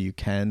pocket so you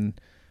can,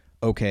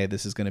 okay,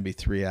 this is going to be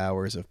 3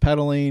 hours of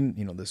pedaling.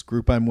 This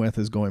group I'm with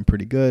is going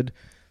pretty good.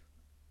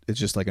 It's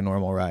just like a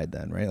normal ride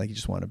then, right? Like you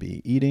just want to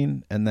be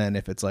eating. And then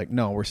if it's like,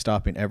 no, we're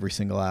stopping every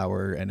single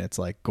hour and it's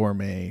like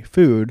gourmet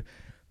food,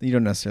 then you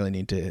don't necessarily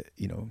need to,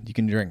 you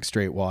can drink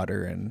straight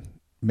water and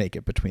make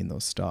it between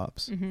those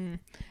stops.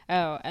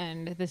 Oh,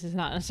 and this is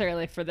not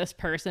necessarily for this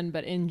person,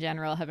 but in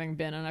general, having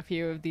been on a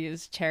few of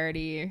these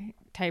charity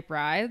type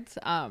rides,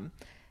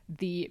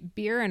 the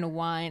beer and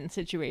wine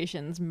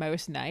situations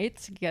most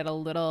nights get a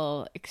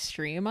little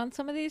extreme on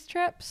some of these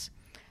trips,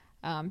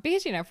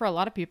 because for a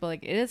lot of people,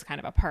 like, it is kind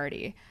of a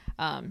party,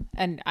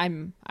 and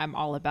I'm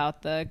all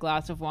about the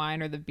glass of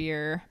wine or the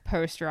beer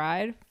post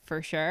ride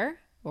for sure,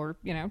 or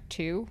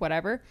 2,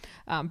 whatever,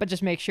 but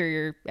just make sure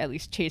you're at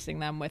least chasing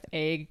them with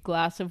a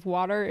glass of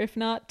water, if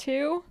not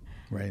 2,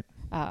 right?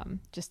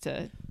 Just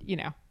to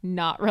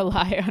not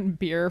rely on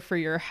beer for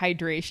your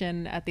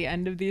hydration at the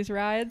end of these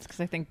rides, because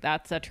I think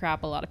that's a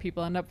trap a lot of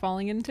people end up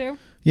falling into.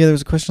 Yeah, there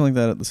was a question like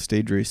that at the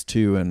stage race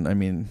too, and I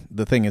mean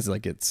the thing is,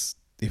 like, it's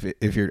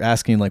if you're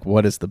asking like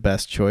what is the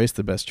best choice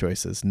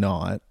is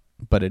not,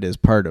 but it is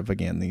part of,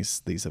 again,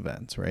 these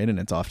events, right? And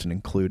it's often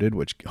included,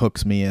 which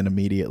hooks me in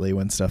immediately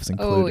when stuff's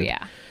included. Oh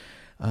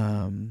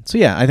yeah. So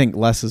yeah, I think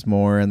less is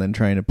more, and then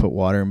trying to put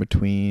water in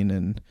between,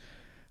 and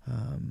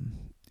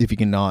if you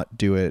can not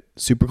do it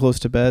super close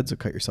to bed, so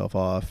cut yourself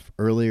off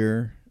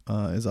earlier,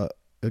 is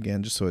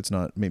again, just so it's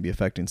not maybe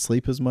affecting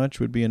sleep as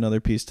much, would be another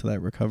piece to that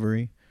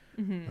recovery.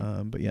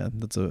 But yeah,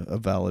 that's a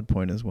valid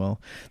point as well.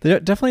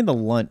 Definitely the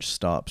lunch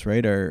stops,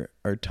 right, are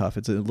tough.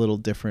 It's a little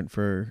different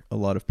for a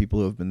lot of people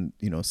who have been,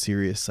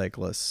 serious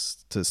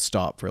cyclists to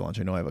stop for lunch.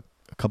 I know I have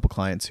a couple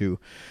clients who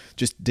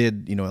just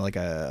did, like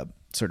a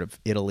sort of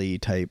Italy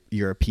type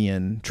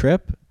European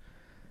trip.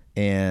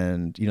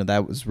 And,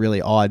 that was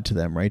really odd to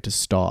them, right? To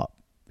stop,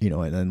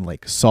 and then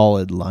like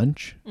solid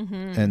lunch.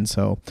 Mm-hmm. And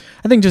so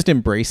I think just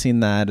embracing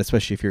that,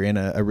 especially if you're in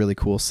a really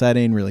cool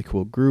setting, really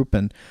cool group.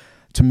 And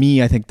to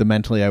me, I think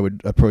mentally I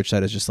would approach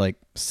that as just like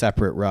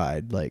separate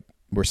ride. Like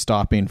we're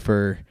stopping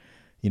for,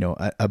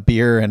 a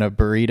beer and a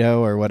burrito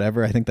or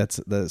whatever. I think that's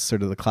the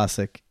sort of the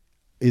classic,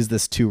 is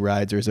this 2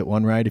 rides or is it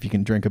 1 ride? If you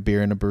can drink a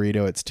beer and a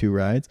burrito, it's 2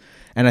 rides.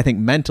 And I think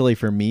mentally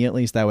for me, at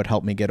least, that would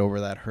help me get over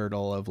that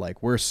hurdle of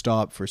like, we're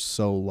stopped for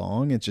so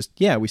long. It's just,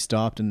 we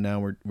stopped and now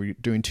we're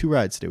doing 2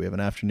 rides today. We have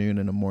an afternoon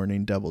and a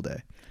morning double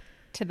day.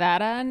 To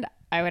that end,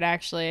 I would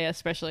actually,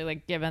 especially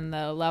like given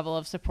the level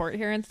of support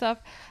here and stuff,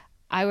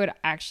 I would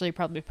actually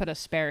probably put a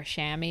spare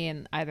chamois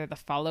in either the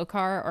follow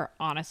car or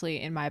honestly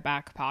in my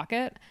back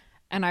pocket.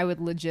 And I would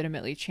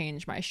legitimately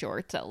change my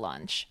shorts at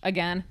lunch.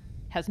 Again,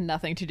 has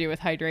nothing to do with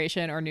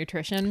hydration or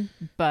nutrition,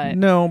 but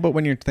no, but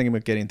when you're thinking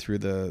about getting through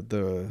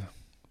the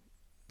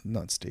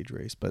not stage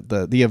race, but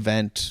the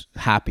event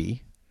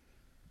happy,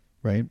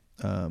 right?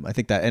 I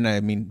think that, and I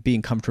mean,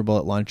 being comfortable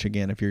at lunch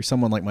again, if you're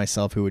someone like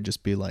myself who would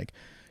just be like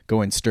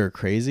going stir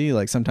crazy,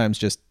 like sometimes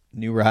just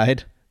new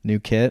ride, new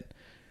kit.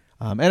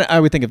 And I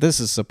would think if this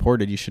is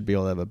supported, you should be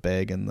able to have a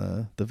bag in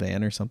the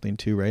van or something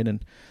too, right?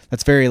 And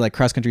that's very like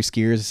cross country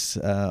skiers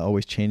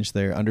always change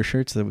their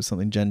undershirts. That was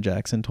something Jen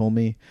Jackson told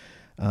me.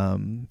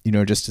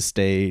 Just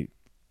to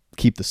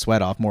keep the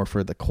sweat off more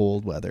for the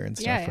cold weather and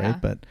stuff, right?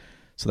 But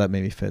so that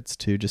maybe fits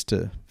too, just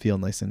to feel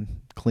nice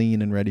and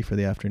clean and ready for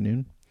the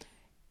afternoon.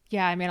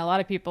 Yeah, I mean, a lot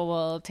of people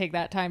will take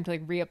that time to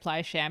like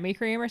reapply chamois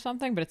cream or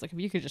something, but it's like if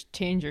you could just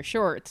change your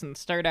shorts and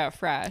start out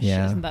fresh,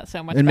 isn't that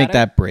so much and better? Make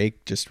that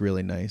break just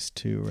really nice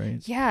too,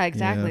 right? Yeah,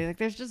 exactly. Like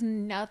there's just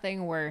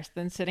nothing worse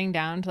than sitting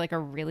down to like a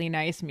really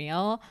nice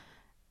meal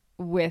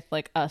with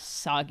like a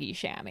soggy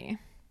chamois.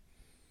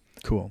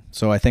 Cool.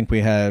 So I think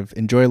we have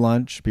enjoy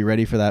lunch, be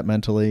ready for that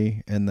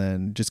mentally, and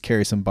then just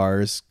carry some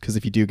bars, because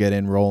if you do get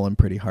in rolling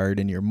pretty hard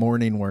in your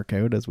morning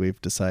workout, as we've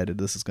decided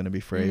this is going to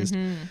be phrased,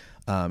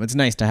 it's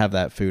nice to have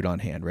that food on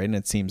hand, right? And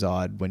it seems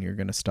odd when you're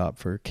going to stop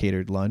for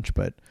catered lunch,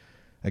 but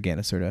again,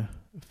 it sort of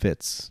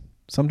fits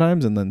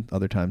sometimes, and then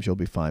other times you'll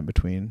be fine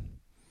between.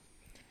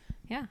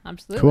 Yeah,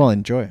 absolutely. Cool.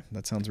 Enjoy.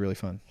 That sounds really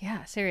fun.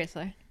 Yeah,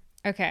 seriously.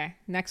 Okay.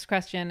 Next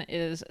question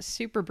is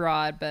super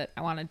broad, but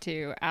I wanted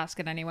to ask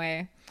it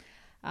anyway.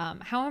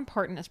 How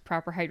important is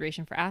proper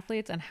hydration for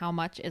athletes, and how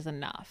much is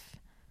enough?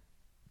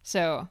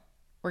 So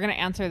we're going to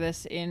answer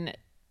this in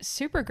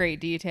super great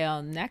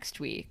detail next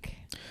week.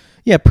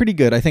 Yeah, pretty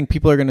good. I think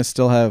people are going to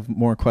still have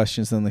more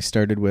questions than they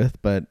started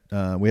with, but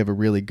we have a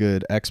really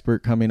good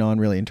expert coming on,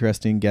 really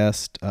interesting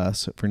guest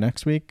for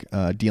next week,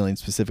 dealing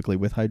specifically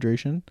with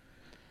hydration.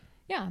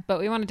 Yeah, but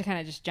we wanted to kind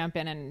of just jump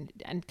in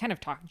and kind of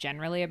talk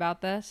generally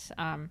about this.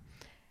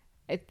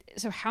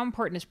 So how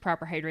important is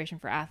proper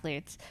hydration for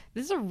athletes?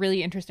 This is a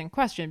really interesting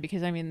question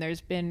because, I mean, there's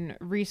been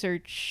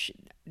research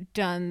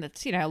done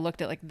that's,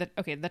 looked at like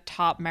the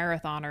top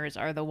marathoners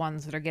are the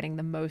ones that are getting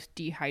the most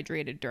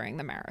dehydrated during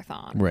the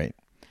marathon. Right.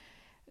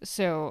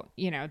 So,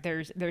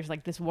 there's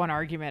like this one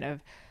argument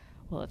of,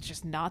 well, it's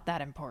just not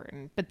that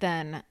important. But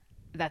then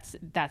that's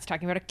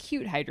talking about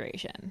acute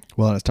hydration.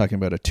 Well, and it's talking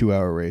about a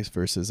 2-hour race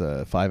versus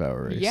a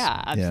 5-hour race.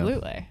 Yeah,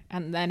 absolutely. Yeah.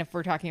 And then if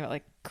we're talking about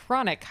like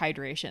chronic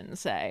hydration,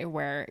 say,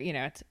 where,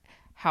 it's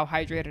how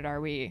hydrated are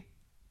we,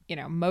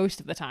 most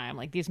of the time.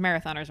 Like these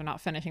marathoners are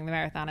not finishing the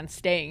marathon and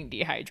staying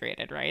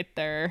dehydrated, right?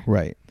 They're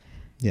right.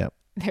 Yep.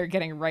 They're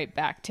getting right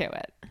back to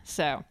it.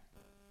 So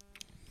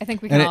I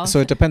think we can so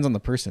it depends on the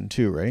person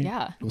too, right?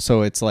 Yeah.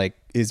 So it's like,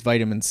 is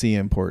vitamin C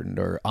important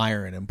or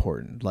iron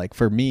important? Like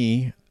for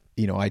me,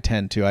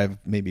 I have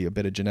maybe a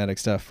bit of genetic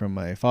stuff from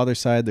my father's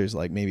side. There's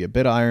like maybe a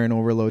bit of iron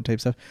overload type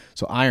stuff.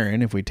 So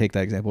iron, if we take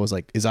that example,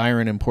 is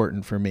iron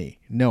important for me?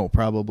 No,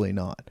 probably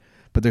not.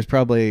 But there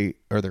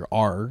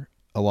are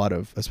a lot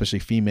of, especially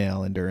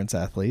female endurance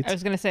athletes. I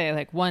was going to say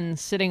like one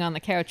sitting on the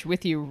couch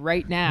with you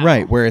right now.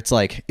 Right. Where it's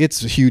like, it's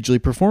hugely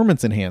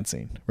performance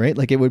enhancing, right?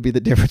 Like it would be the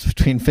difference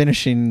between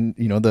finishing,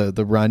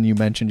 the run you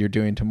mentioned you're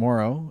doing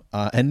tomorrow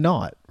and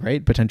not,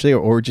 right? Potentially,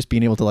 or just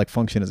being able to like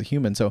function as a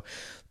human. So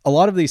a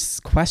lot of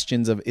these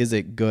questions of is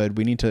it good,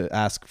 we need to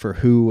ask for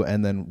who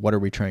and then what are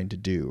we trying to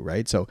do,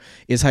 right? So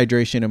is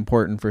hydration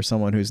important for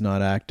someone who's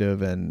not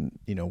active and,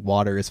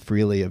 water is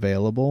freely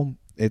available?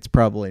 It's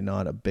probably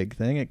not a big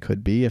thing. It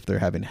could be if they're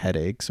having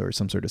headaches or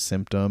some sort of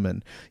symptom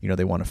and,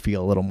 they want to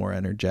feel a little more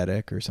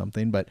energetic or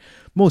something. But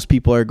most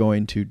people are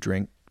going to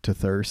drink to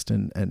thirst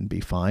and be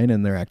fine,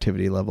 and their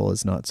activity level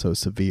is not so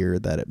severe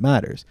that it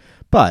matters.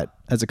 But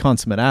as a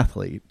consummate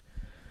athlete,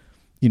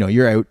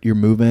 you're out, you're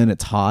moving,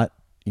 it's hot,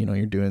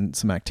 you're doing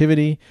some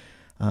activity.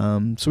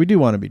 So we do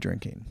want to be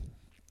drinking.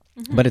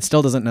 Mm-hmm. But it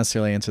still doesn't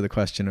necessarily answer the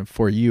question of,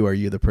 for you, are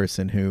you the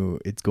person who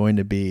it's going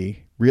to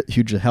be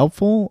hugely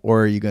helpful,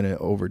 or are you going to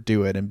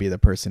overdo it and be the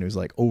person who's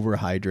like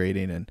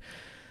overhydrating and,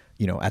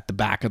 at the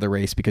back of the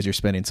race because you're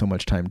spending so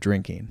much time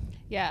drinking.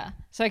 Yeah.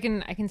 So I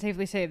can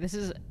safely say this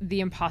is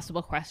the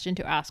impossible question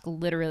to ask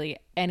literally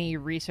any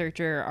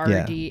researcher, RD,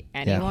 anyone.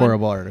 Yeah,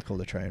 horrible article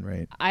to try and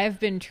write. I've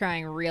been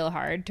trying real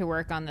hard to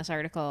work on this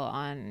article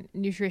on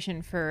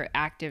nutrition for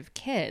active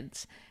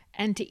kids,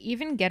 and to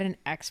even get an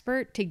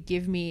expert to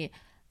give me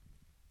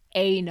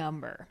a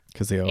number.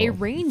 Because a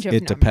range of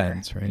it number.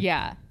 Depends, right?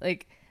 Yeah.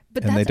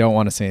 But and they don't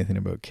want to say anything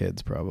about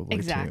kids, probably.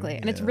 Exactly. Too.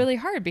 And it's really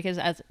hard because,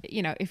 as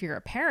if you're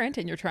a parent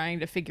and you're trying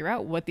to figure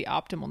out what the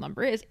optimal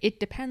number is, it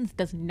depends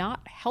does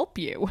not help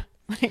you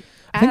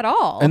at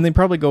all. And they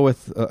probably go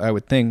with, I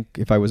would think,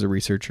 if I was a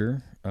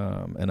researcher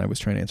and I was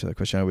trying to answer that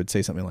question, I would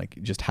say something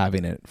like just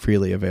having it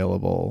freely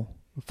available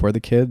for the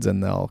kids,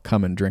 and they'll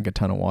come and drink a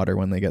ton of water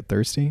when they get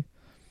thirsty.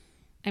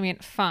 I mean,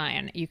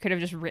 fine. You could have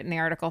just written the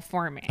article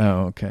for me.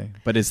 Oh, okay.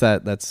 But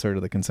that's sort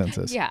of the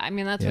consensus? Yeah, I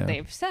mean, that's what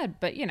they've said.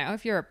 But,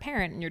 if you're a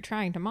parent and you're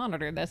trying to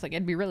monitor this,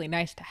 it'd be really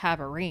nice to have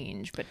a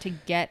range. But to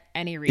get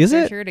any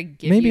researcher to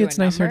give maybe you it's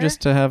a nicer number, just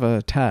to have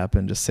a tap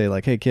and just say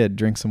like, hey, kid,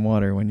 drink some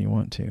water when you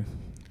want to.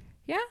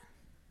 Yeah.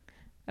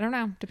 I don't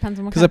know. Depends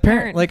on what kind of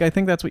parent. Like, I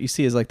think that's what you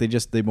see is like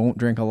they won't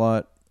drink a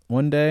lot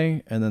one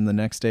day, and then the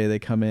next day they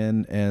come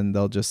in and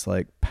they'll just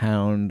like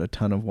pound a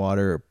ton of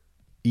water or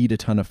eat a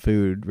ton of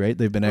food, right?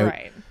 They've been out...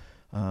 Right.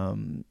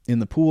 In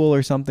the pool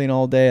or something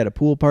all day at a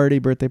pool party,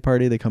 birthday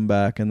party, they come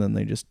back and then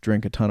they just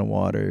drink a ton of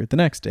water the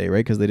next day,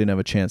 right? Because they didn't have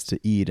a chance to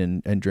eat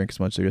and drink as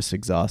much. They're just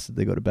exhausted.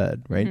 They go to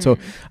bed, right? So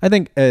I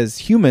think as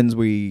humans,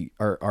 we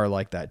are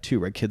like that too,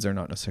 right? Kids are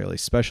not necessarily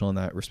special in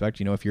that respect.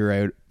 If you're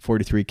out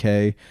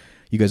 43K,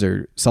 you guys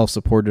are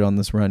self-supported on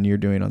this run you're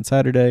doing on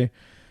Saturday,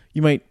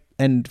 you might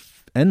end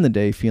the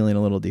day feeling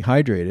a little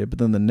dehydrated, but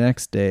then the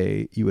next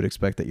day you would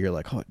expect that you're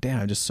like, oh, damn,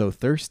 I'm just so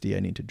thirsty. I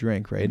need to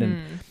drink, right?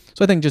 And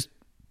so I think just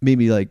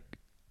maybe like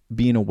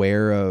being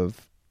aware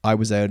of, I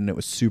was out and it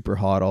was super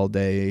hot all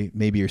day.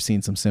 Maybe you're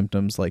seeing some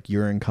symptoms like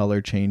urine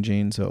color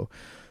changing. So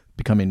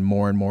becoming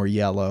more and more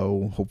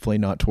yellow, hopefully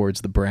not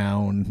towards the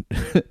brown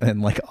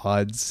and like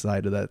odds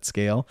side of that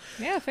scale.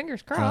 Yeah.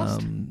 Fingers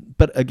crossed.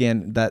 But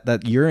again,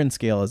 that urine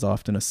scale is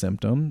often a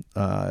symptom.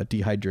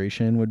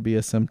 Dehydration would be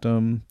a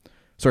symptom.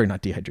 Sorry,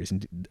 not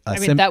dehydration.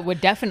 That would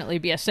definitely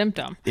be a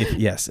symptom.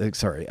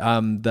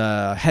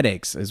 The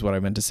headaches is what I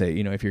meant to say.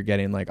 If you're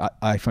getting like,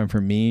 I find for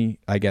me,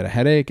 I get a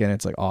headache and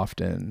it's like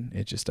often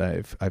it's just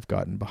I've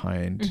gotten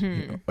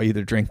behind,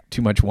 either drink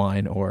too much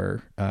wine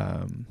or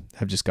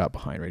have just got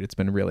behind, right? It's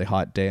been a really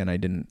hot day and I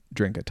didn't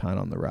drink a ton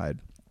on the ride.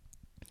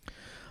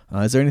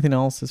 Is there anything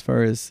else as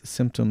far as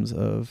symptoms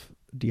of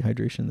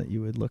dehydration that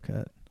you would look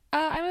at?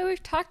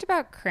 We've talked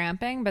about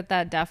cramping, but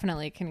that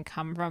definitely can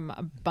come from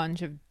a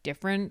bunch of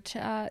different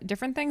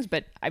things.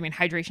 But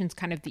hydration's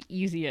kind of the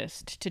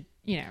easiest to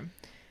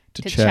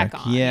check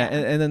on. Yeah.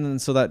 And then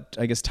so that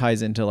I guess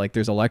ties into like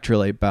there's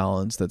electrolyte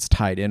balance that's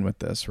tied in with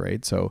this,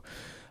 right? So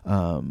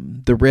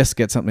the risk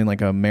at something like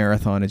a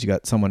marathon is you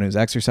got someone who's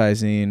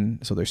exercising,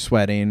 so they're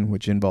sweating,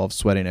 which involves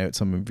sweating out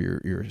some of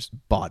your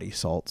body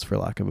salts, for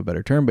lack of a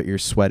better term, but you're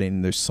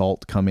sweating, there's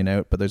salt coming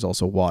out, but there's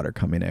also water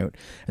coming out,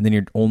 and then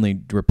you're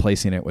only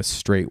replacing it with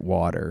straight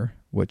water,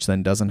 which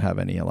then doesn't have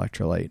any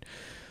electrolyte.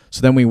 So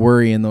then we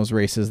worry in those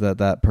races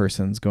that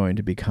person's going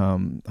to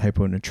become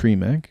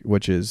hyponatremic,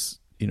 which is,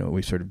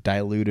 we've sort of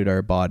diluted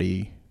our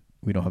body,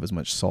 we don't have as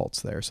much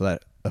salts there, so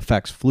that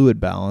affects fluid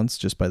balance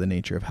just by the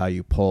nature of how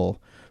you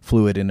pull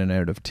fluid in and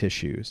out of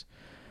tissues.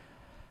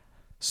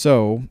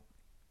 So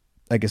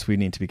I guess we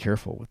need to be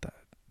careful with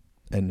that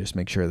and just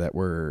make sure that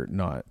we're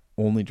not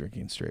only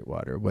drinking straight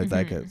water. But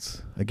that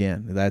gets,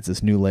 again, that's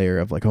this new layer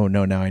of like, oh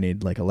no, now I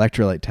need like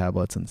electrolyte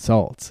tablets and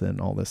salts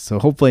and all this. So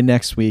hopefully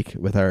next week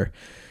with our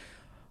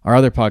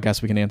other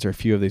podcast, we can answer a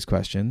few of these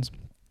questions.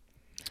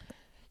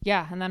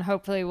 Yeah, and then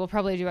hopefully we'll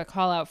probably do a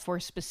call out for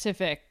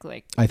specific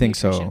I think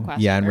so.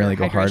 Yeah, and really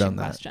go hard on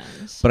that.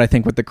 But I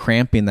think with the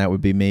cramping, that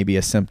would be maybe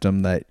a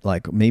symptom that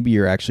like maybe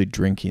you're actually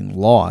drinking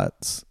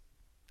lots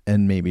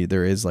and maybe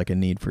there is like a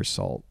need for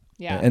salt.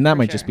 Yeah. And that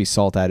might just be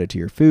salt added to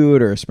your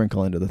food or a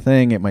sprinkle into the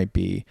thing. It might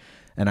be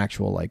an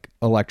actual like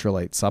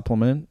electrolyte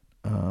supplement.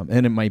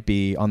 And it might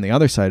be on the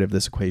other side of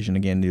this equation.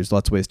 Again, there's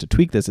lots of ways to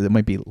tweak this. It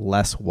might be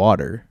less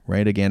water,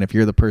 right? Again, if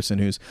you're the person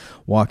who's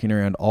walking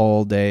around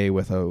all day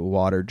with a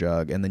water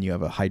jug and then you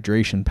have a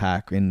hydration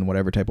pack in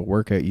whatever type of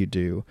workout you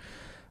do,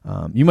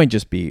 you might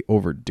just be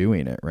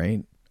overdoing it,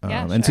 right?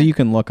 And so you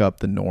can look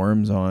up the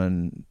norms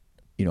on,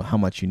 how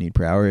much you need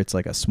per hour. It's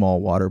like a small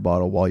water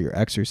bottle while you're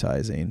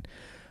exercising.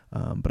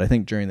 But I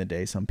think during the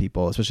day, some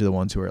people, especially the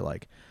ones who are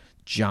like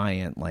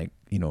giant, like,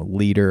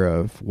 liter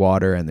of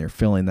water and they're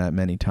filling that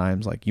many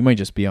times, like you might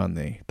just be on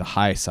the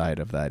high side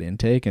of that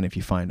intake. And if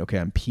you find, okay,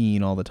 I'm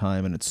peeing all the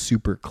time and it's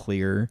super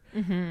clear,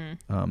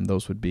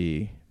 those would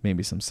be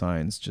maybe some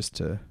signs just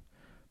to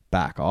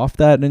back off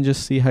that and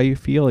just see how you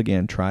feel.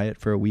 Again, try it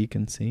for a week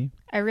and see.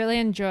 I really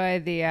enjoy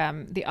the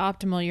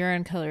optimal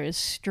urine color is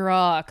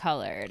straw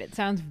colored. It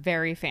sounds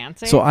very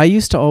fancy. So I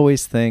used to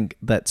always think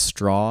that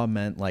straw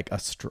meant like a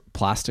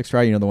plastic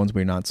straw, the ones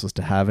we're not supposed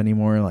to have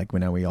anymore. Like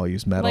now we all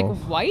use metal. Like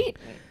white?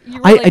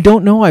 I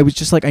don't know. I was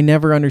just like, I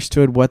never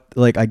understood what,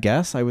 like, I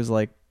guess I was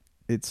like,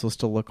 it's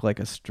supposed to look like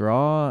a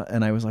straw.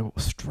 And I was like,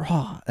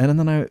 straw. And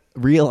then I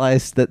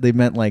realized that they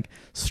meant like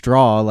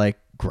straw, like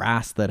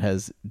grass that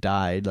has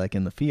died like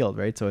in the field,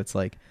 right? So it's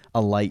like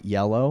a light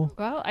yellow.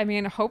 Well, I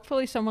mean,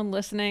 hopefully someone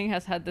listening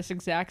has had this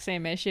exact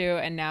same issue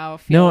and now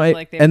feels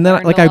like they've and then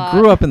learned like a I lot.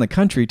 grew up in the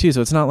country too,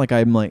 so it's not like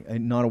I'm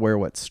not aware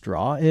what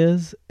straw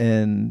is.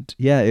 And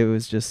yeah, it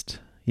was just,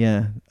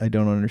 I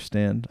don't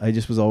understand. I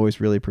just was always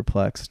really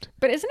perplexed.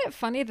 But isn't it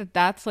funny that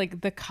that's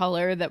like the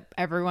color that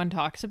everyone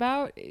talks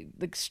about,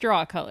 like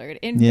straw colored?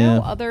 In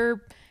no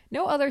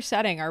other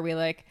setting are we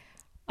like,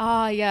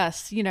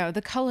 yes,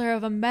 the color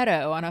of a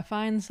meadow on a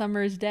fine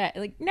summer's day.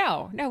 Like,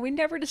 no, we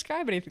never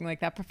describe anything like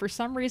that. But for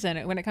some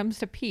reason, when it comes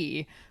to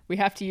pee, we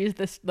have to use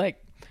this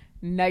like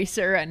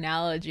nicer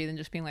analogy than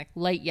just being like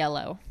light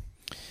yellow.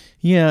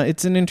 Yeah,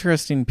 it's an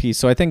interesting piece.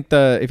 So I think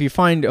if you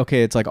find,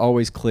 okay, it's like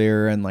always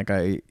clear and like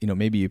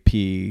maybe you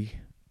pee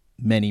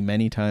many,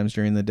 many times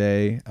during the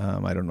day.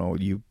 I don't know,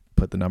 you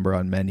put the number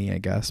on many, I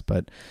guess,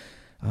 but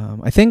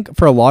I think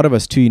for a lot of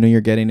us too,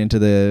 you're getting into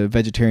the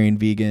vegetarian,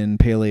 vegan,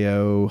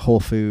 paleo, whole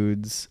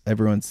foods.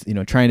 Everyone's,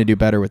 trying to do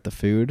better with the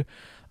food.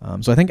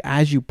 So I think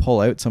as you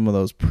pull out some of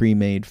those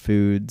pre-made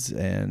foods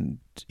and,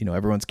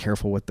 everyone's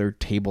careful with their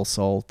table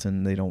salt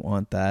and they don't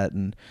want that.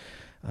 And,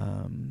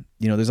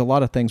 there's a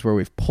lot of things where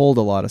we've pulled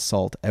a lot of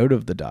salt out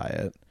of the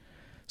diet.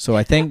 So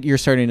I think you're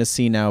starting to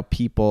see now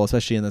people,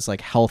 especially in this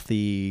like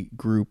healthy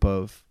group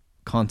of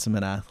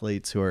consummate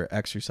athletes who are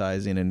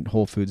exercising and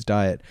whole foods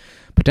diet,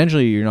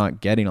 potentially you're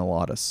not getting a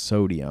lot of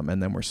sodium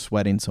and then we're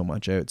sweating so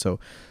much out. So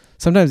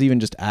sometimes even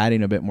just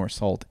adding a bit more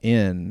salt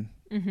in,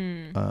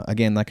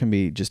 again, that can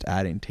be just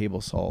adding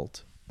table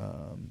salt,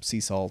 sea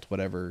salt,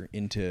 whatever,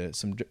 into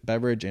some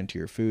beverage, into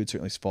your food.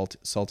 Certainly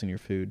salting your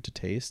food to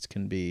taste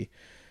can be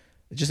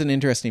just an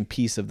interesting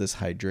piece of this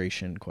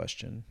hydration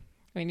question.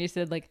 When you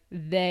said like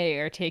they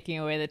are taking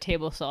away the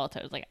table salt,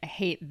 I was like, I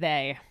hate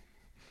they.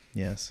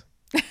 Yes.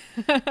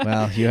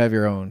 Well, you have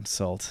your own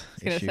salt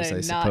issues,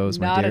 I suppose,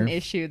 my dear. Not an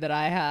issue that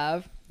I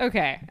have.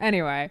 Okay.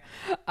 Anyway,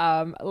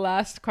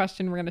 last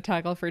question we're going to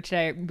tackle for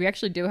today. We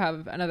actually do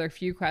have another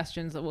few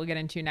questions that we'll get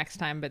into next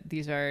time, but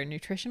these are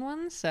nutrition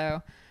ones.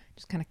 So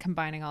just kind of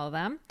combining all of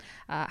them.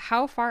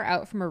 How far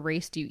out from a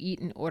race do you eat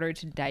in order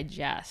to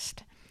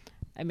digest?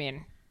 I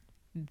mean,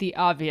 the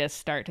obvious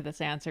start to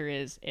this answer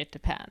is it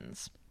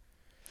depends.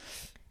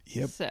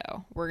 Yep.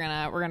 So we're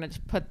gonna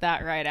just put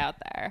that right out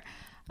there.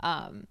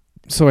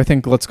 So I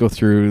think let's go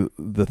through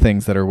the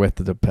things that are with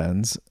the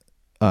depends.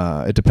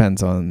 It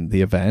depends on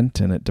the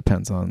event and it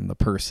depends on the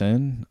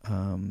person.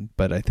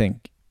 But I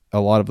think a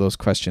lot of those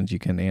questions you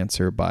can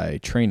answer by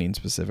training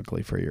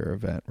specifically for your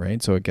event,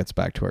 right? So it gets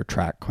back to our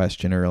track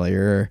question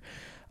earlier.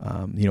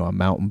 A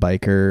mountain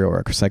biker or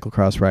a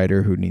cyclocross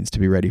rider who needs to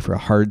be ready for a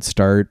hard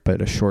start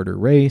but a shorter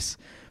race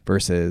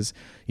versus,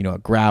 a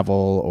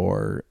gravel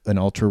or an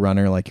ultra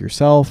runner like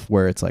yourself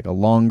where it's like a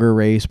longer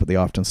race, but they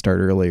often start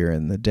earlier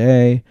in the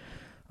day.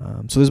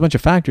 So there's a bunch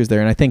of factors there.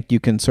 And I think you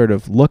can sort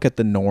of look at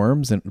the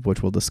norms,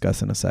 which we'll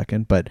discuss in a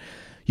second, but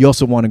you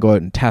also want to go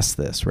out and test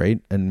this, right?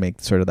 And make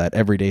sort of that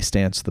everyday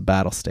stance the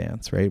battle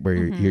stance, right? Where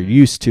you're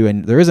used to,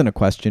 and there isn't a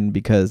question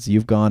because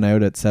you've gone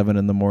out at 7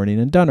 a.m.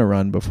 and done a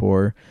run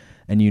before,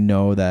 and you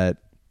know that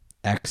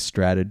X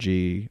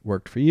strategy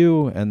worked for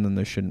you, and then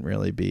there shouldn't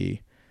really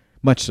be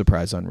much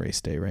surprise on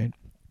race day, right?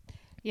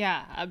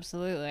 Yeah,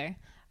 absolutely.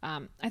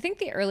 I think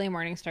the early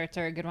morning starts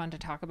are a good one to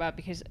talk about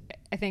because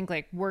I think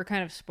like we're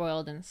kind of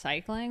spoiled in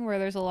cycling where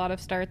there's a lot of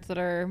starts that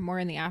are more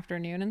in the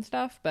afternoon and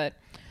stuff. But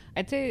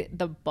I'd say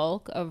the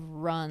bulk of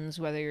runs,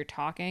 whether you're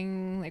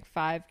talking like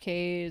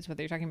 5Ks,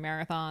 whether you're talking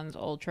marathons,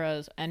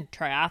 ultras, and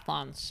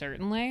triathlons,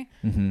 certainly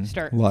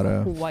start a lot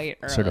of quite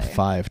early. Sort of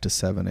 5 to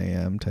 7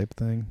 a.m. type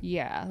thing.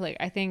 Yeah, like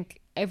I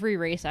think every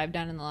race I've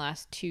done in the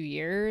last 2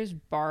 years,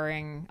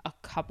 barring a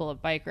couple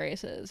of bike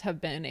races,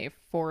 have been a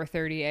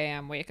 4:30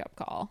 a.m. wake up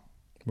call.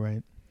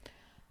 Right.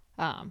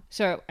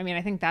 So, I mean,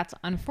 I think that's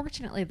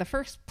unfortunately the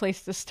first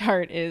place to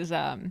start is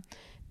the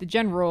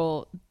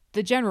general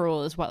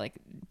rule is what, like,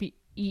 eat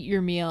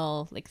your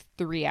meal like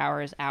 3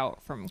 hours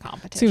out from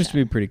competition. Seems to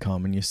be pretty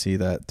common. You see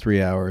that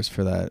 3 hours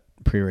for that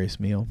pre-race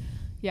meal.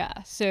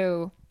 Yeah.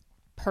 So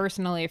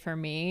personally for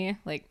me,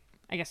 like,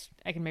 I guess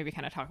I can maybe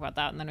kind of talk about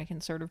that and then we can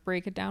sort of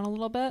break it down a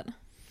little bit.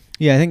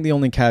 Yeah, I think the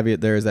only caveat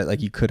there is that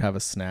like you could have a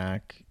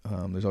snack.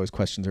 There's always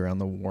questions around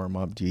the warm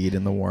up. Do you eat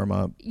in the warm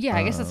up? Yeah,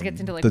 I guess this gets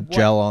into like the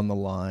gel on the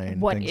line.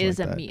 What is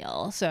like a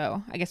meal?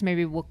 So I guess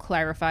maybe we'll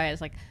clarify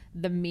as like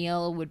the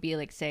meal would be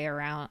like say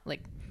around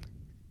like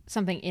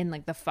something in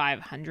like the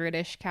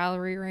 500-ish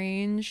calorie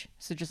range.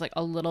 So just like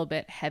a little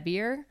bit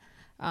heavier.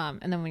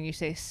 And then when you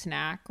say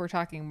snack, we're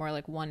talking more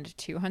like 100 to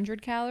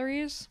 200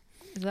 calories.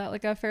 Is that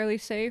like a fairly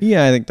safe?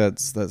 Yeah, I think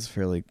that's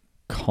fairly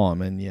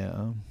common.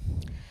 Yeah.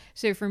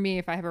 So for me,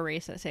 if I have a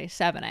race at say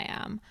 7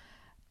 a.m.,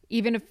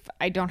 even if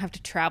I don't have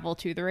to travel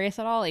to the race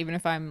at all, even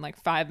if I'm like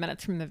 5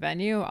 minutes from the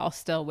venue, I'll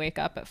still wake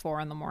up at 4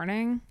 in the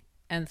morning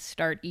and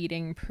start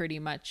eating pretty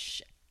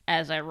much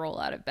as I roll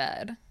out of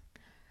bed.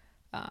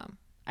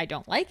 I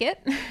don't like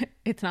it.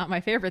 It's not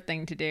my favorite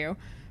thing to do,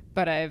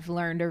 but I've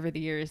learned over the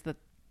years that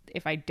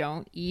if I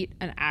don't eat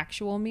an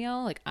actual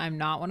meal, like I'm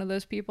not one of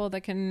those people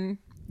that can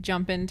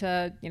jump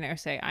into,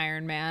 say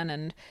Ironman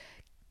and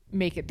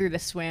make it through the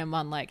swim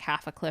on like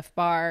half a Cliff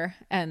Bar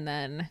and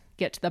then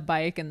get to the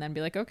bike and then be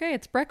like, okay,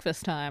 it's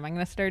breakfast time. I'm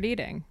going to start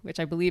eating, which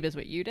I believe is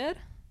what you did.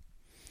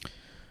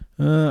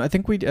 I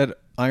think we at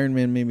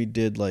Ironman maybe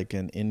did like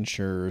an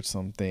insure or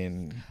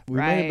something. We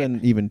might have been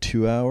even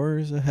 2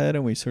 hours ahead,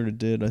 and we sort of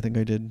did. I think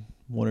I did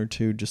one or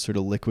two just sort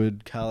of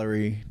liquid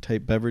calorie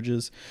type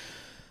beverages,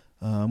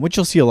 which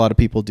you'll see a lot of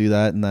people do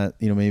that, and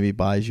that maybe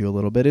buys you a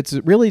little bit. It's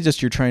really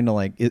just you're trying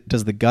to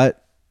does the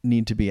gut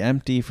need to be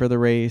empty for the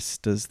race?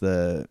 Does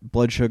the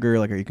blood sugar,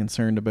 are you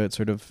concerned about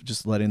sort of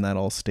just letting that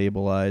all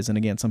stabilize? And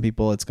again, some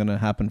people it's going to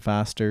happen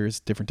faster. It's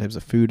different types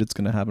of food, it's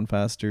going to happen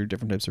faster.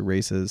 Different types of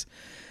races,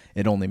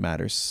 it only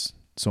matters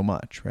so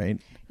much, right?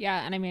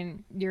 Yeah, and I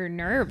mean, your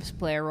nerves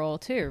play a role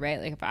too,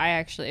 right? Like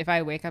if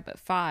I wake up at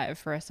 5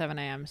 for a 7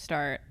 a.m.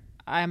 start,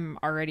 I'm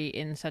already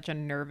in such a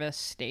nervous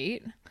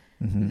state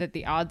that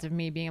the odds of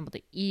me being able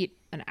to eat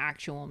an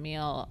actual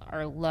meal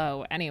are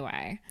low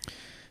anyway.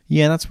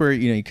 Yeah, that's where,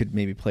 you could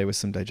maybe play with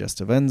some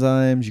digestive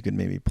enzymes. You could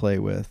maybe play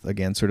with,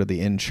 again, sort of the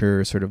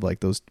insure, sort of like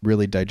those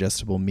really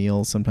digestible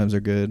meals sometimes are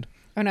good.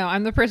 Oh no,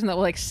 I'm the person that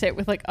will sit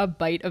with a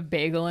bite of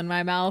bagel in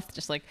my mouth,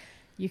 just like,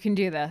 you can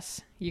do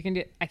this.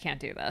 I can't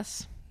do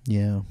this.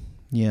 Yeah.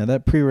 Yeah,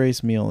 that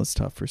pre-race meal is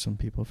tough for some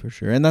people for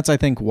sure. And that's, I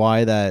think,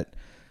 why that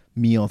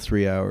meal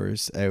 3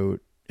 hours out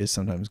is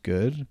sometimes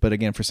good. But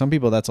again, for some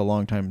people, that's a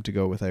long time to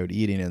go without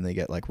eating, and they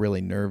get really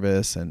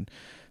nervous and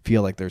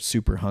feel like they're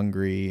super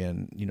hungry,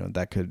 and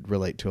that could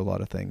relate to a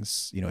lot of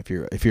things.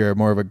 If you're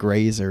more of a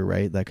grazer,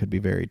 right, that could be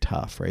very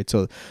tough, right?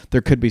 So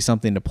there could be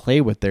something to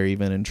play with there,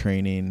 even in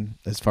training,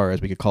 as far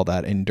as we could call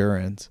that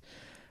endurance,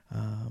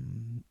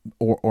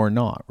 or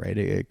not, right?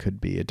 It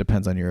could be. It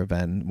depends on your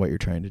event, what you're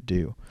trying to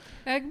do.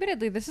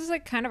 Admittedly, this is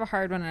kind of a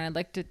hard one, and I'd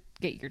like to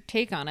get your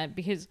take on it,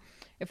 because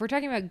if we're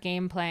talking about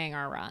game playing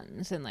our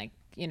runs and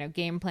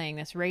game playing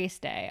this race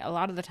day, a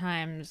lot of the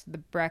times the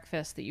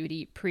breakfast that you would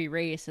eat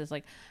pre-race is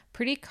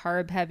pretty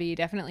carb heavy,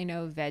 definitely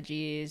no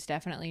veggies,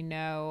 definitely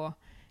no,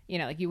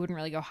 you wouldn't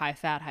really go high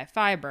fat, high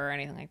fiber or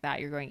anything like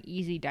that. You're going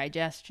easy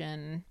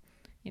digestion,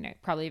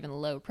 probably even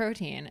low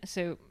protein.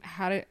 So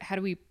how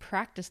do we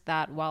practice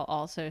that while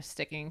also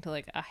sticking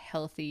to a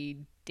healthy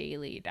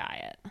daily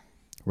diet?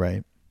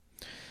 Right.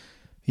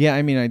 Yeah,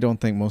 I mean, I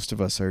don't think most of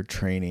us are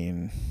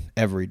training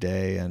every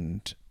day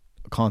and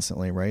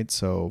constantly, right?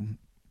 So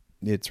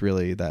it's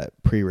really that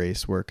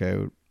pre-race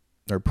workout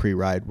or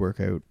pre-ride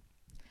workout.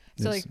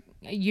 So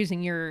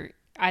using your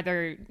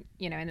either,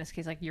 in this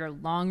case, your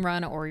long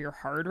run or your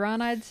hard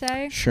run, I'd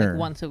say. Sure.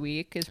 Once a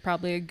week is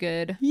probably a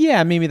good.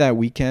 Yeah, maybe that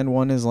weekend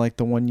one is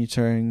the one you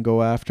try and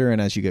go after.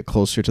 And as you get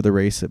closer to the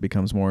race, it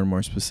becomes more and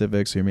more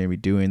specific. So you're maybe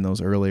doing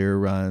those earlier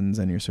runs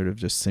and you're sort of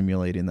just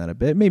simulating that a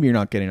bit. Maybe you're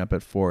not getting up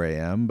at 4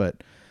 a.m.,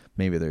 but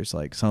maybe there's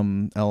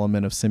some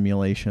element of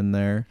simulation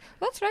there.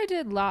 Well, that's what I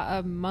did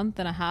a month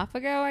and a half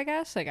ago, I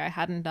guess. I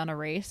hadn't done a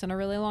race in a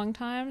really long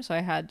time. So I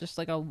had just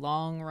a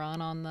long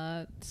run on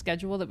the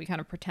schedule that we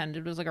kind of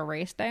pretended was a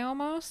race day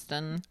almost.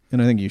 And I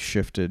think you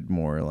shifted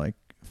more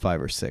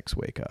 5 or 6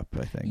 wake up,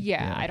 I think.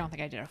 Yeah, I don't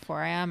think I did a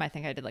 4 a.m. I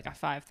think I did a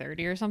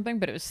 5:30 or something,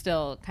 but it was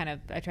still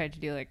I tried to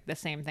do the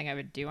same thing I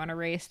would do on a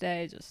race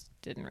day. Just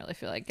didn't really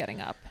feel like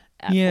getting up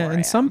at 4 a.m.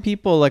 And some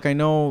people, I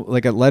know,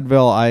 at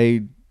Leadville,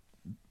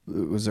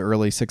 it was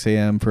early 6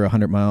 a.m. for a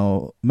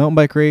 100-mile mountain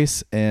bike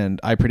race, and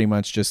I pretty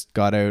much just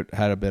got out,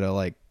 had a bit of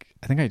I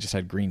think I just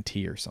had green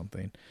tea or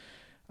something.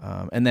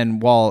 And then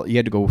while you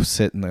had to go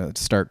sit in the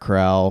start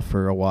corral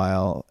for a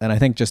while, and I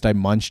think just I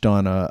munched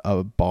on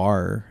a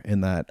bar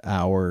in that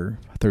hour,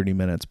 30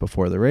 minutes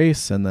before the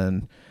race, and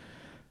then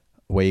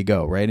away you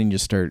go, right? And you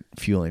just start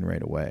fueling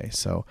right away.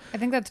 So I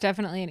think that's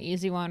definitely an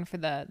easy one for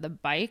the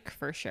bike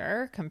for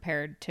sure,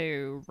 compared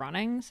to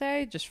running,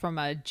 say, just from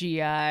a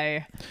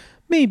GI.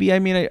 Maybe. I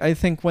mean, I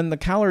think when the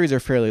calories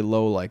are fairly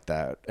low like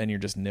that and you're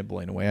just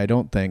nibbling away, I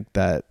don't think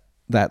that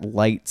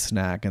light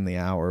snack in the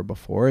hour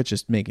before, it's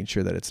just making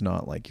sure that it's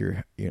not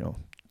you're,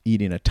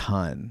 eating a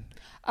ton.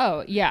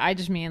 Oh, yeah. I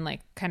just mean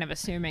kind of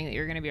assuming that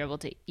you're going to be able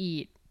to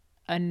eat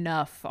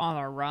enough on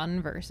a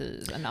run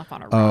versus enough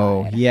on a ride.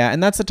 Oh, yeah.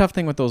 And that's the tough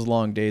thing with those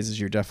long days is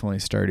you're definitely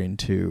starting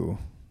to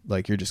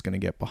you're just going to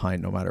get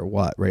behind no matter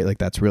what, right?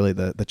 That's really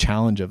the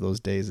challenge of those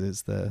days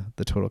is the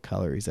total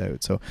calories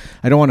out. So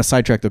I don't want to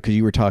sidetrack though, because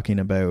you were talking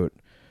about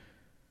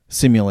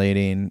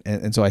simulating.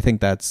 And so I think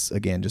that's,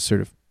 again, just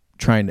sort of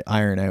trying to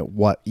iron out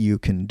what you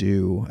can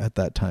do at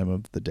that time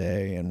of the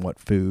day and what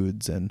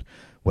foods and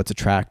what's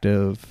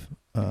attractive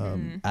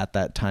at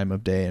that time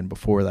of day and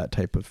before that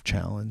type of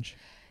challenge.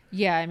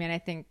 Yeah, I mean, I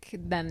think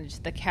then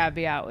just the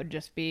caveat would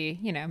just be,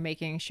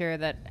 making sure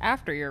that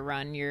after your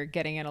run, you're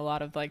getting in a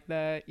lot of like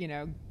the,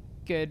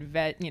 good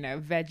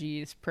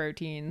veggies,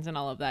 proteins, and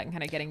all of that, and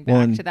kind of getting Well,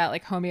 back and to that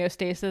like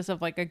homeostasis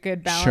of like a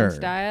good balanced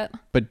sure, diet.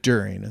 but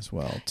during as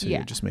well too,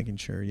 Yeah. just making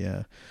sure,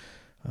 yeah,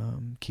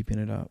 keeping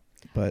it up.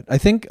 But I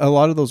think a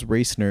lot of those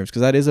race nerves,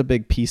 because that is a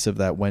big piece of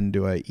that. When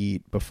do I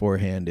eat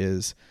beforehand?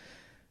 Is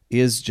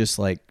just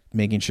like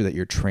making sure that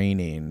you're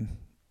training,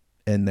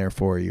 and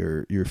therefore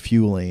your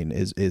fueling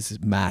is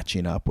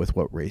matching up with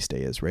what race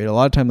day is, right? A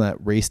lot of time that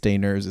race day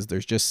nerves is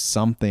there's just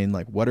something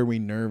like, what are we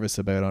nervous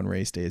about on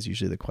race day is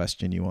usually the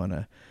question you want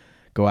to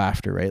go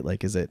after, right?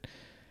 Like,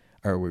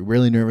 are we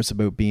really nervous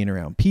about being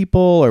around people,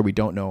 or we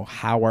don't know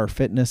how our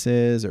fitness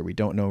is, or we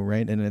don't know,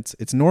 right? And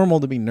it's normal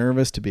to be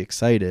nervous, to be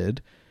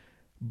excited,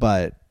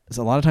 but it's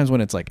a lot of times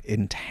when it's like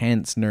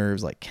intense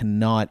nerves, like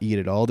cannot eat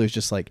at all, there's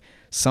just like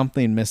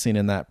something missing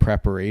in that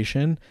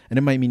preparation. And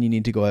it might mean you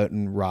need to go out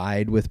and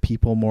ride with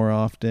people more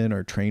often,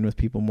 or train with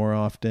people more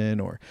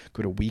often, or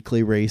go to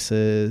weekly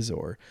races,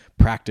 or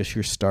practice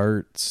your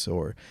starts,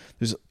 or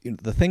there's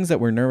the things that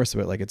we're nervous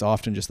about. Like, it's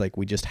often just like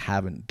we just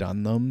haven't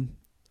done them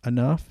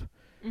enough.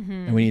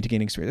 And we need to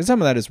gain experience. And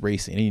some of that is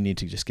racing, and you need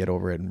to just get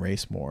over it and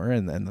race more,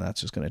 and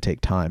that's just going to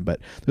take time. But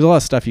there's a lot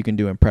of stuff you can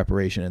do in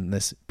preparation, and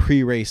this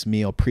pre-race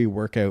meal,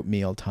 pre-workout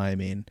meal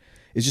timing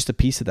is just a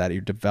piece of that. You're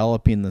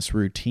developing this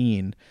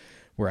routine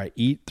where I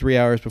eat 3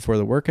 hours before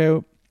the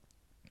workout,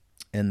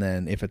 and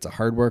then if it's a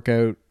hard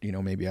workout,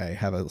 maybe I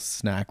have a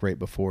snack right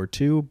before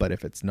too. But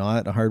if it's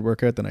not a hard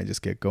workout, then I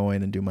just get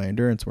going and do my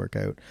endurance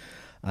workout.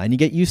 And you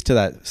get used to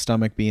that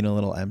stomach being a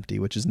little empty,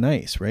 which is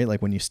nice, right?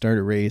 Like when you start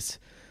a race,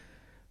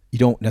 you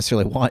don't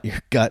necessarily want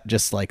your gut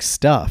just like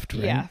stuffed,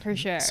 right? Yeah, for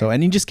sure. So,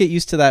 and you just get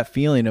used to that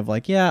feeling of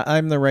like, yeah,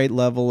 I'm the right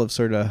level of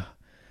sort of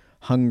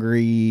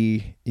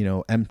hungry,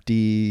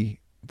 empty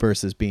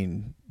versus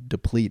being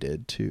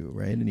depleted too,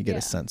 right? And you get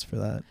a sense for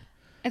that.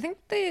 I think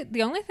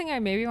the only thing I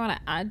maybe want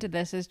to add to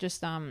this is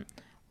just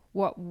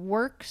what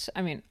works.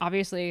 I mean,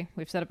 obviously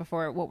we've said it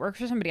before, what works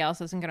for somebody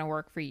else isn't going to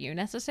work for you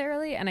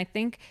necessarily. And I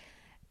think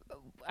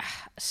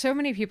so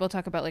many people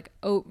talk about like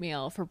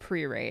oatmeal for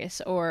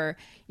pre-race, or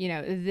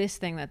this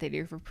thing that they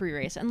do for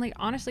pre-race, and like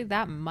honestly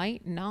that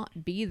might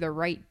not be the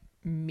right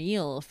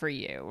meal for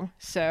you.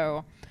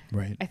 So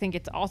right. I think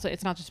it's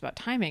not just about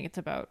timing, it's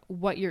about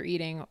what you're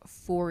eating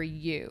for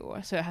you.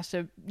 So it has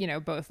to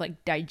both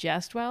like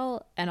digest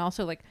well and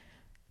also like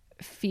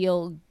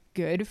feel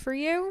good for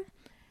you.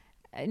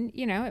 And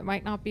it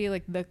might not be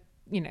like the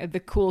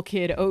the cool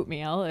kid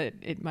oatmeal.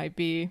 It might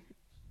be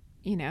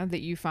that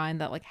you find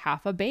that like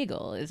half a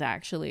bagel is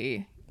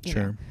actually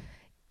Sure.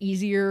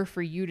 easier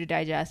for you to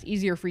digest,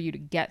 easier for you to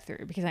get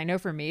through. Because I know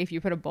for me, if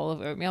you put a bowl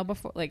of oatmeal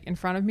in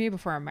front of me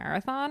before a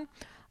marathon,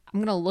 I'm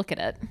going to look at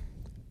it.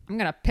 I'm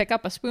going to pick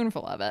up a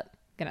spoonful of it.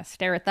 I'm going to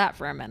stare at that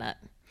for a minute.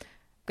 I'm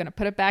going to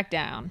put it back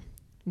down.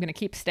 I'm going to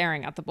keep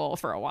staring at the bowl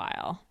for a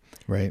while.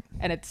 Right.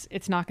 And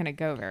it's not going to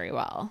go very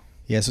well.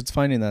 Yeah, so it's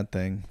finding that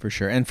thing for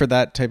sure. And for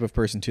that type of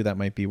person too, that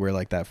might be where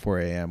like that 4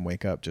 a.m.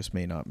 wake up just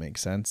may not make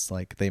sense.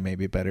 Like they may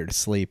be better to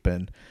sleep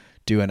and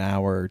do an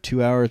hour or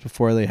 2 hours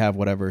before they have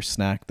whatever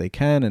snack they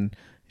can, and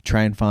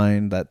try and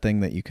find that thing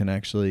that you can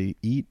actually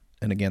eat.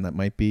 And again, that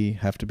might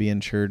have to be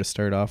insured to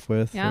start off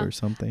with or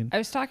something. I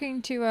was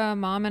talking to a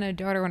mom and a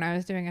daughter when I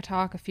was doing a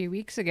talk a few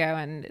weeks ago,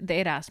 and they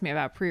had asked me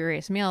about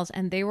pre-race meals,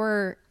 and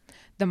the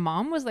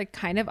mom was like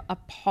kind of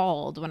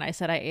appalled when I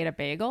said I ate a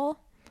bagel.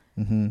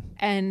 Mm-hmm.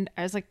 And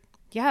I was like,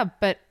 yeah,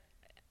 but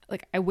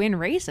like I win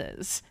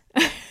races.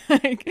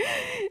 Like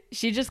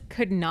she just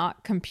could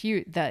not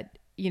compute that,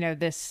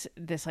 this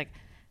like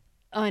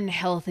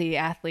unhealthy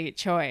athlete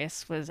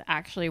choice was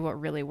actually what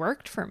really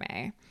worked for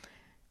me.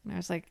 And I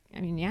was like,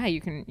 I mean, yeah,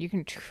 you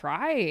can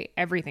try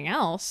everything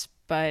else,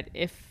 but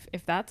if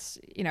that's,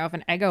 if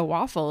an Eggo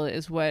waffle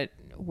is what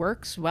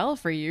works well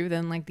for you,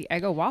 then like the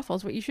Eggo waffle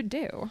is what you should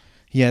do.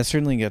 Yeah, it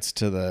certainly gets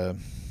to the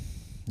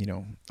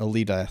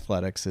elite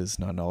athletics is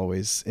not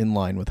always in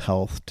line with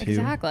health too.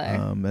 Exactly.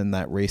 And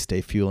that race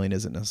day fueling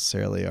isn't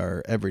necessarily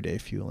our everyday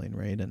fueling,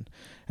 right? And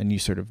you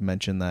sort of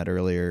mentioned that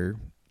earlier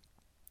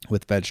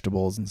with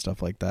vegetables and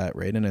stuff like that,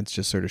 right? And it's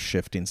just sort of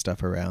shifting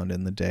stuff around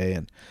in the day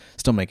and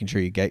still making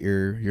sure you get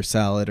your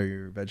salad or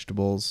your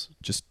vegetables.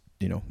 Just,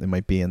 it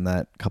might be in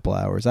that couple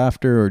hours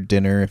after, or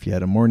dinner. If you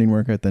had a morning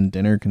workout, then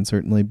dinner can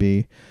certainly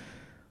be,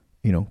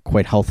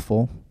 quite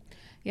healthful.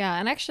 Yeah,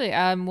 and actually,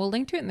 we'll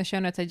link to it in the show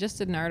notes. I just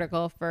did an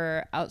article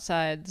for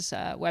Outside's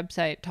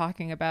website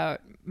talking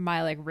about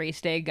my like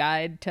race day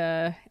guide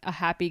to a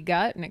happy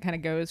gut, and it kind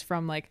of goes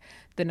from like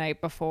the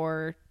night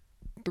before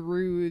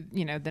through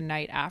the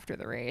night after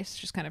the race,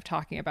 just kind of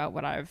talking about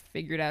what I've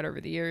figured out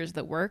over the years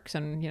that works,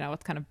 and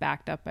it's kind of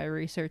backed up by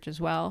research as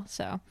well.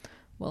 So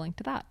we'll link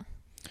to that.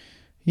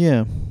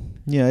 Yeah,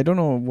 I don't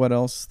know what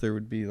else there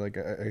would be. Like,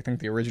 I think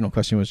the original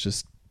question was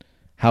just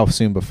how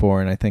soon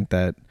before, and I think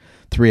that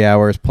 3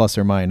 hours plus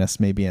or minus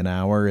maybe an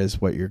hour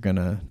is what you're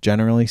gonna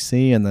generally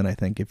see. And then I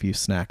think if you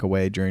snack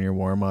away during your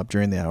warm up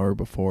during the hour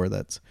before,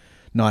 that's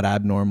not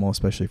abnormal,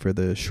 especially for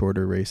the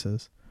shorter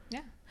races.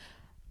 Yeah.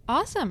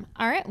 Awesome.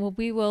 All right. Well,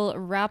 we will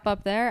wrap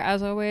up there.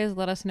 As always,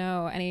 let us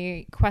know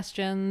any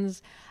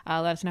questions.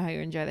 Let us know how you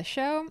enjoy the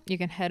show. You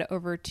can head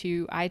over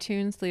to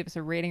iTunes, leave us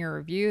a rating or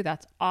review.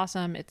 That's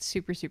awesome. It's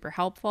super, super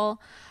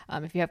helpful.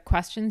 If you have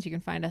questions, you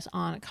can find us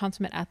on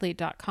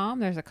consummateathlete.com.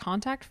 There's a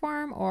contact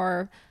form,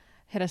 or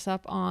hit us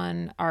up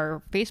on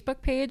our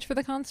Facebook page for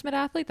The Consummate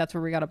Athlete. That's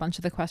where we got a bunch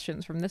of the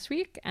questions from this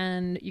week.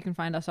 And you can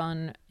find us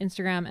on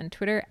Instagram and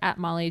Twitter at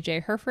Molly J.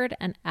 Herford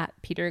and at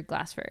Peter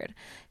Glassford.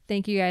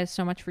 Thank you guys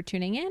so much for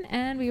tuning in,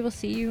 and we will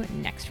see you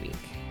next week.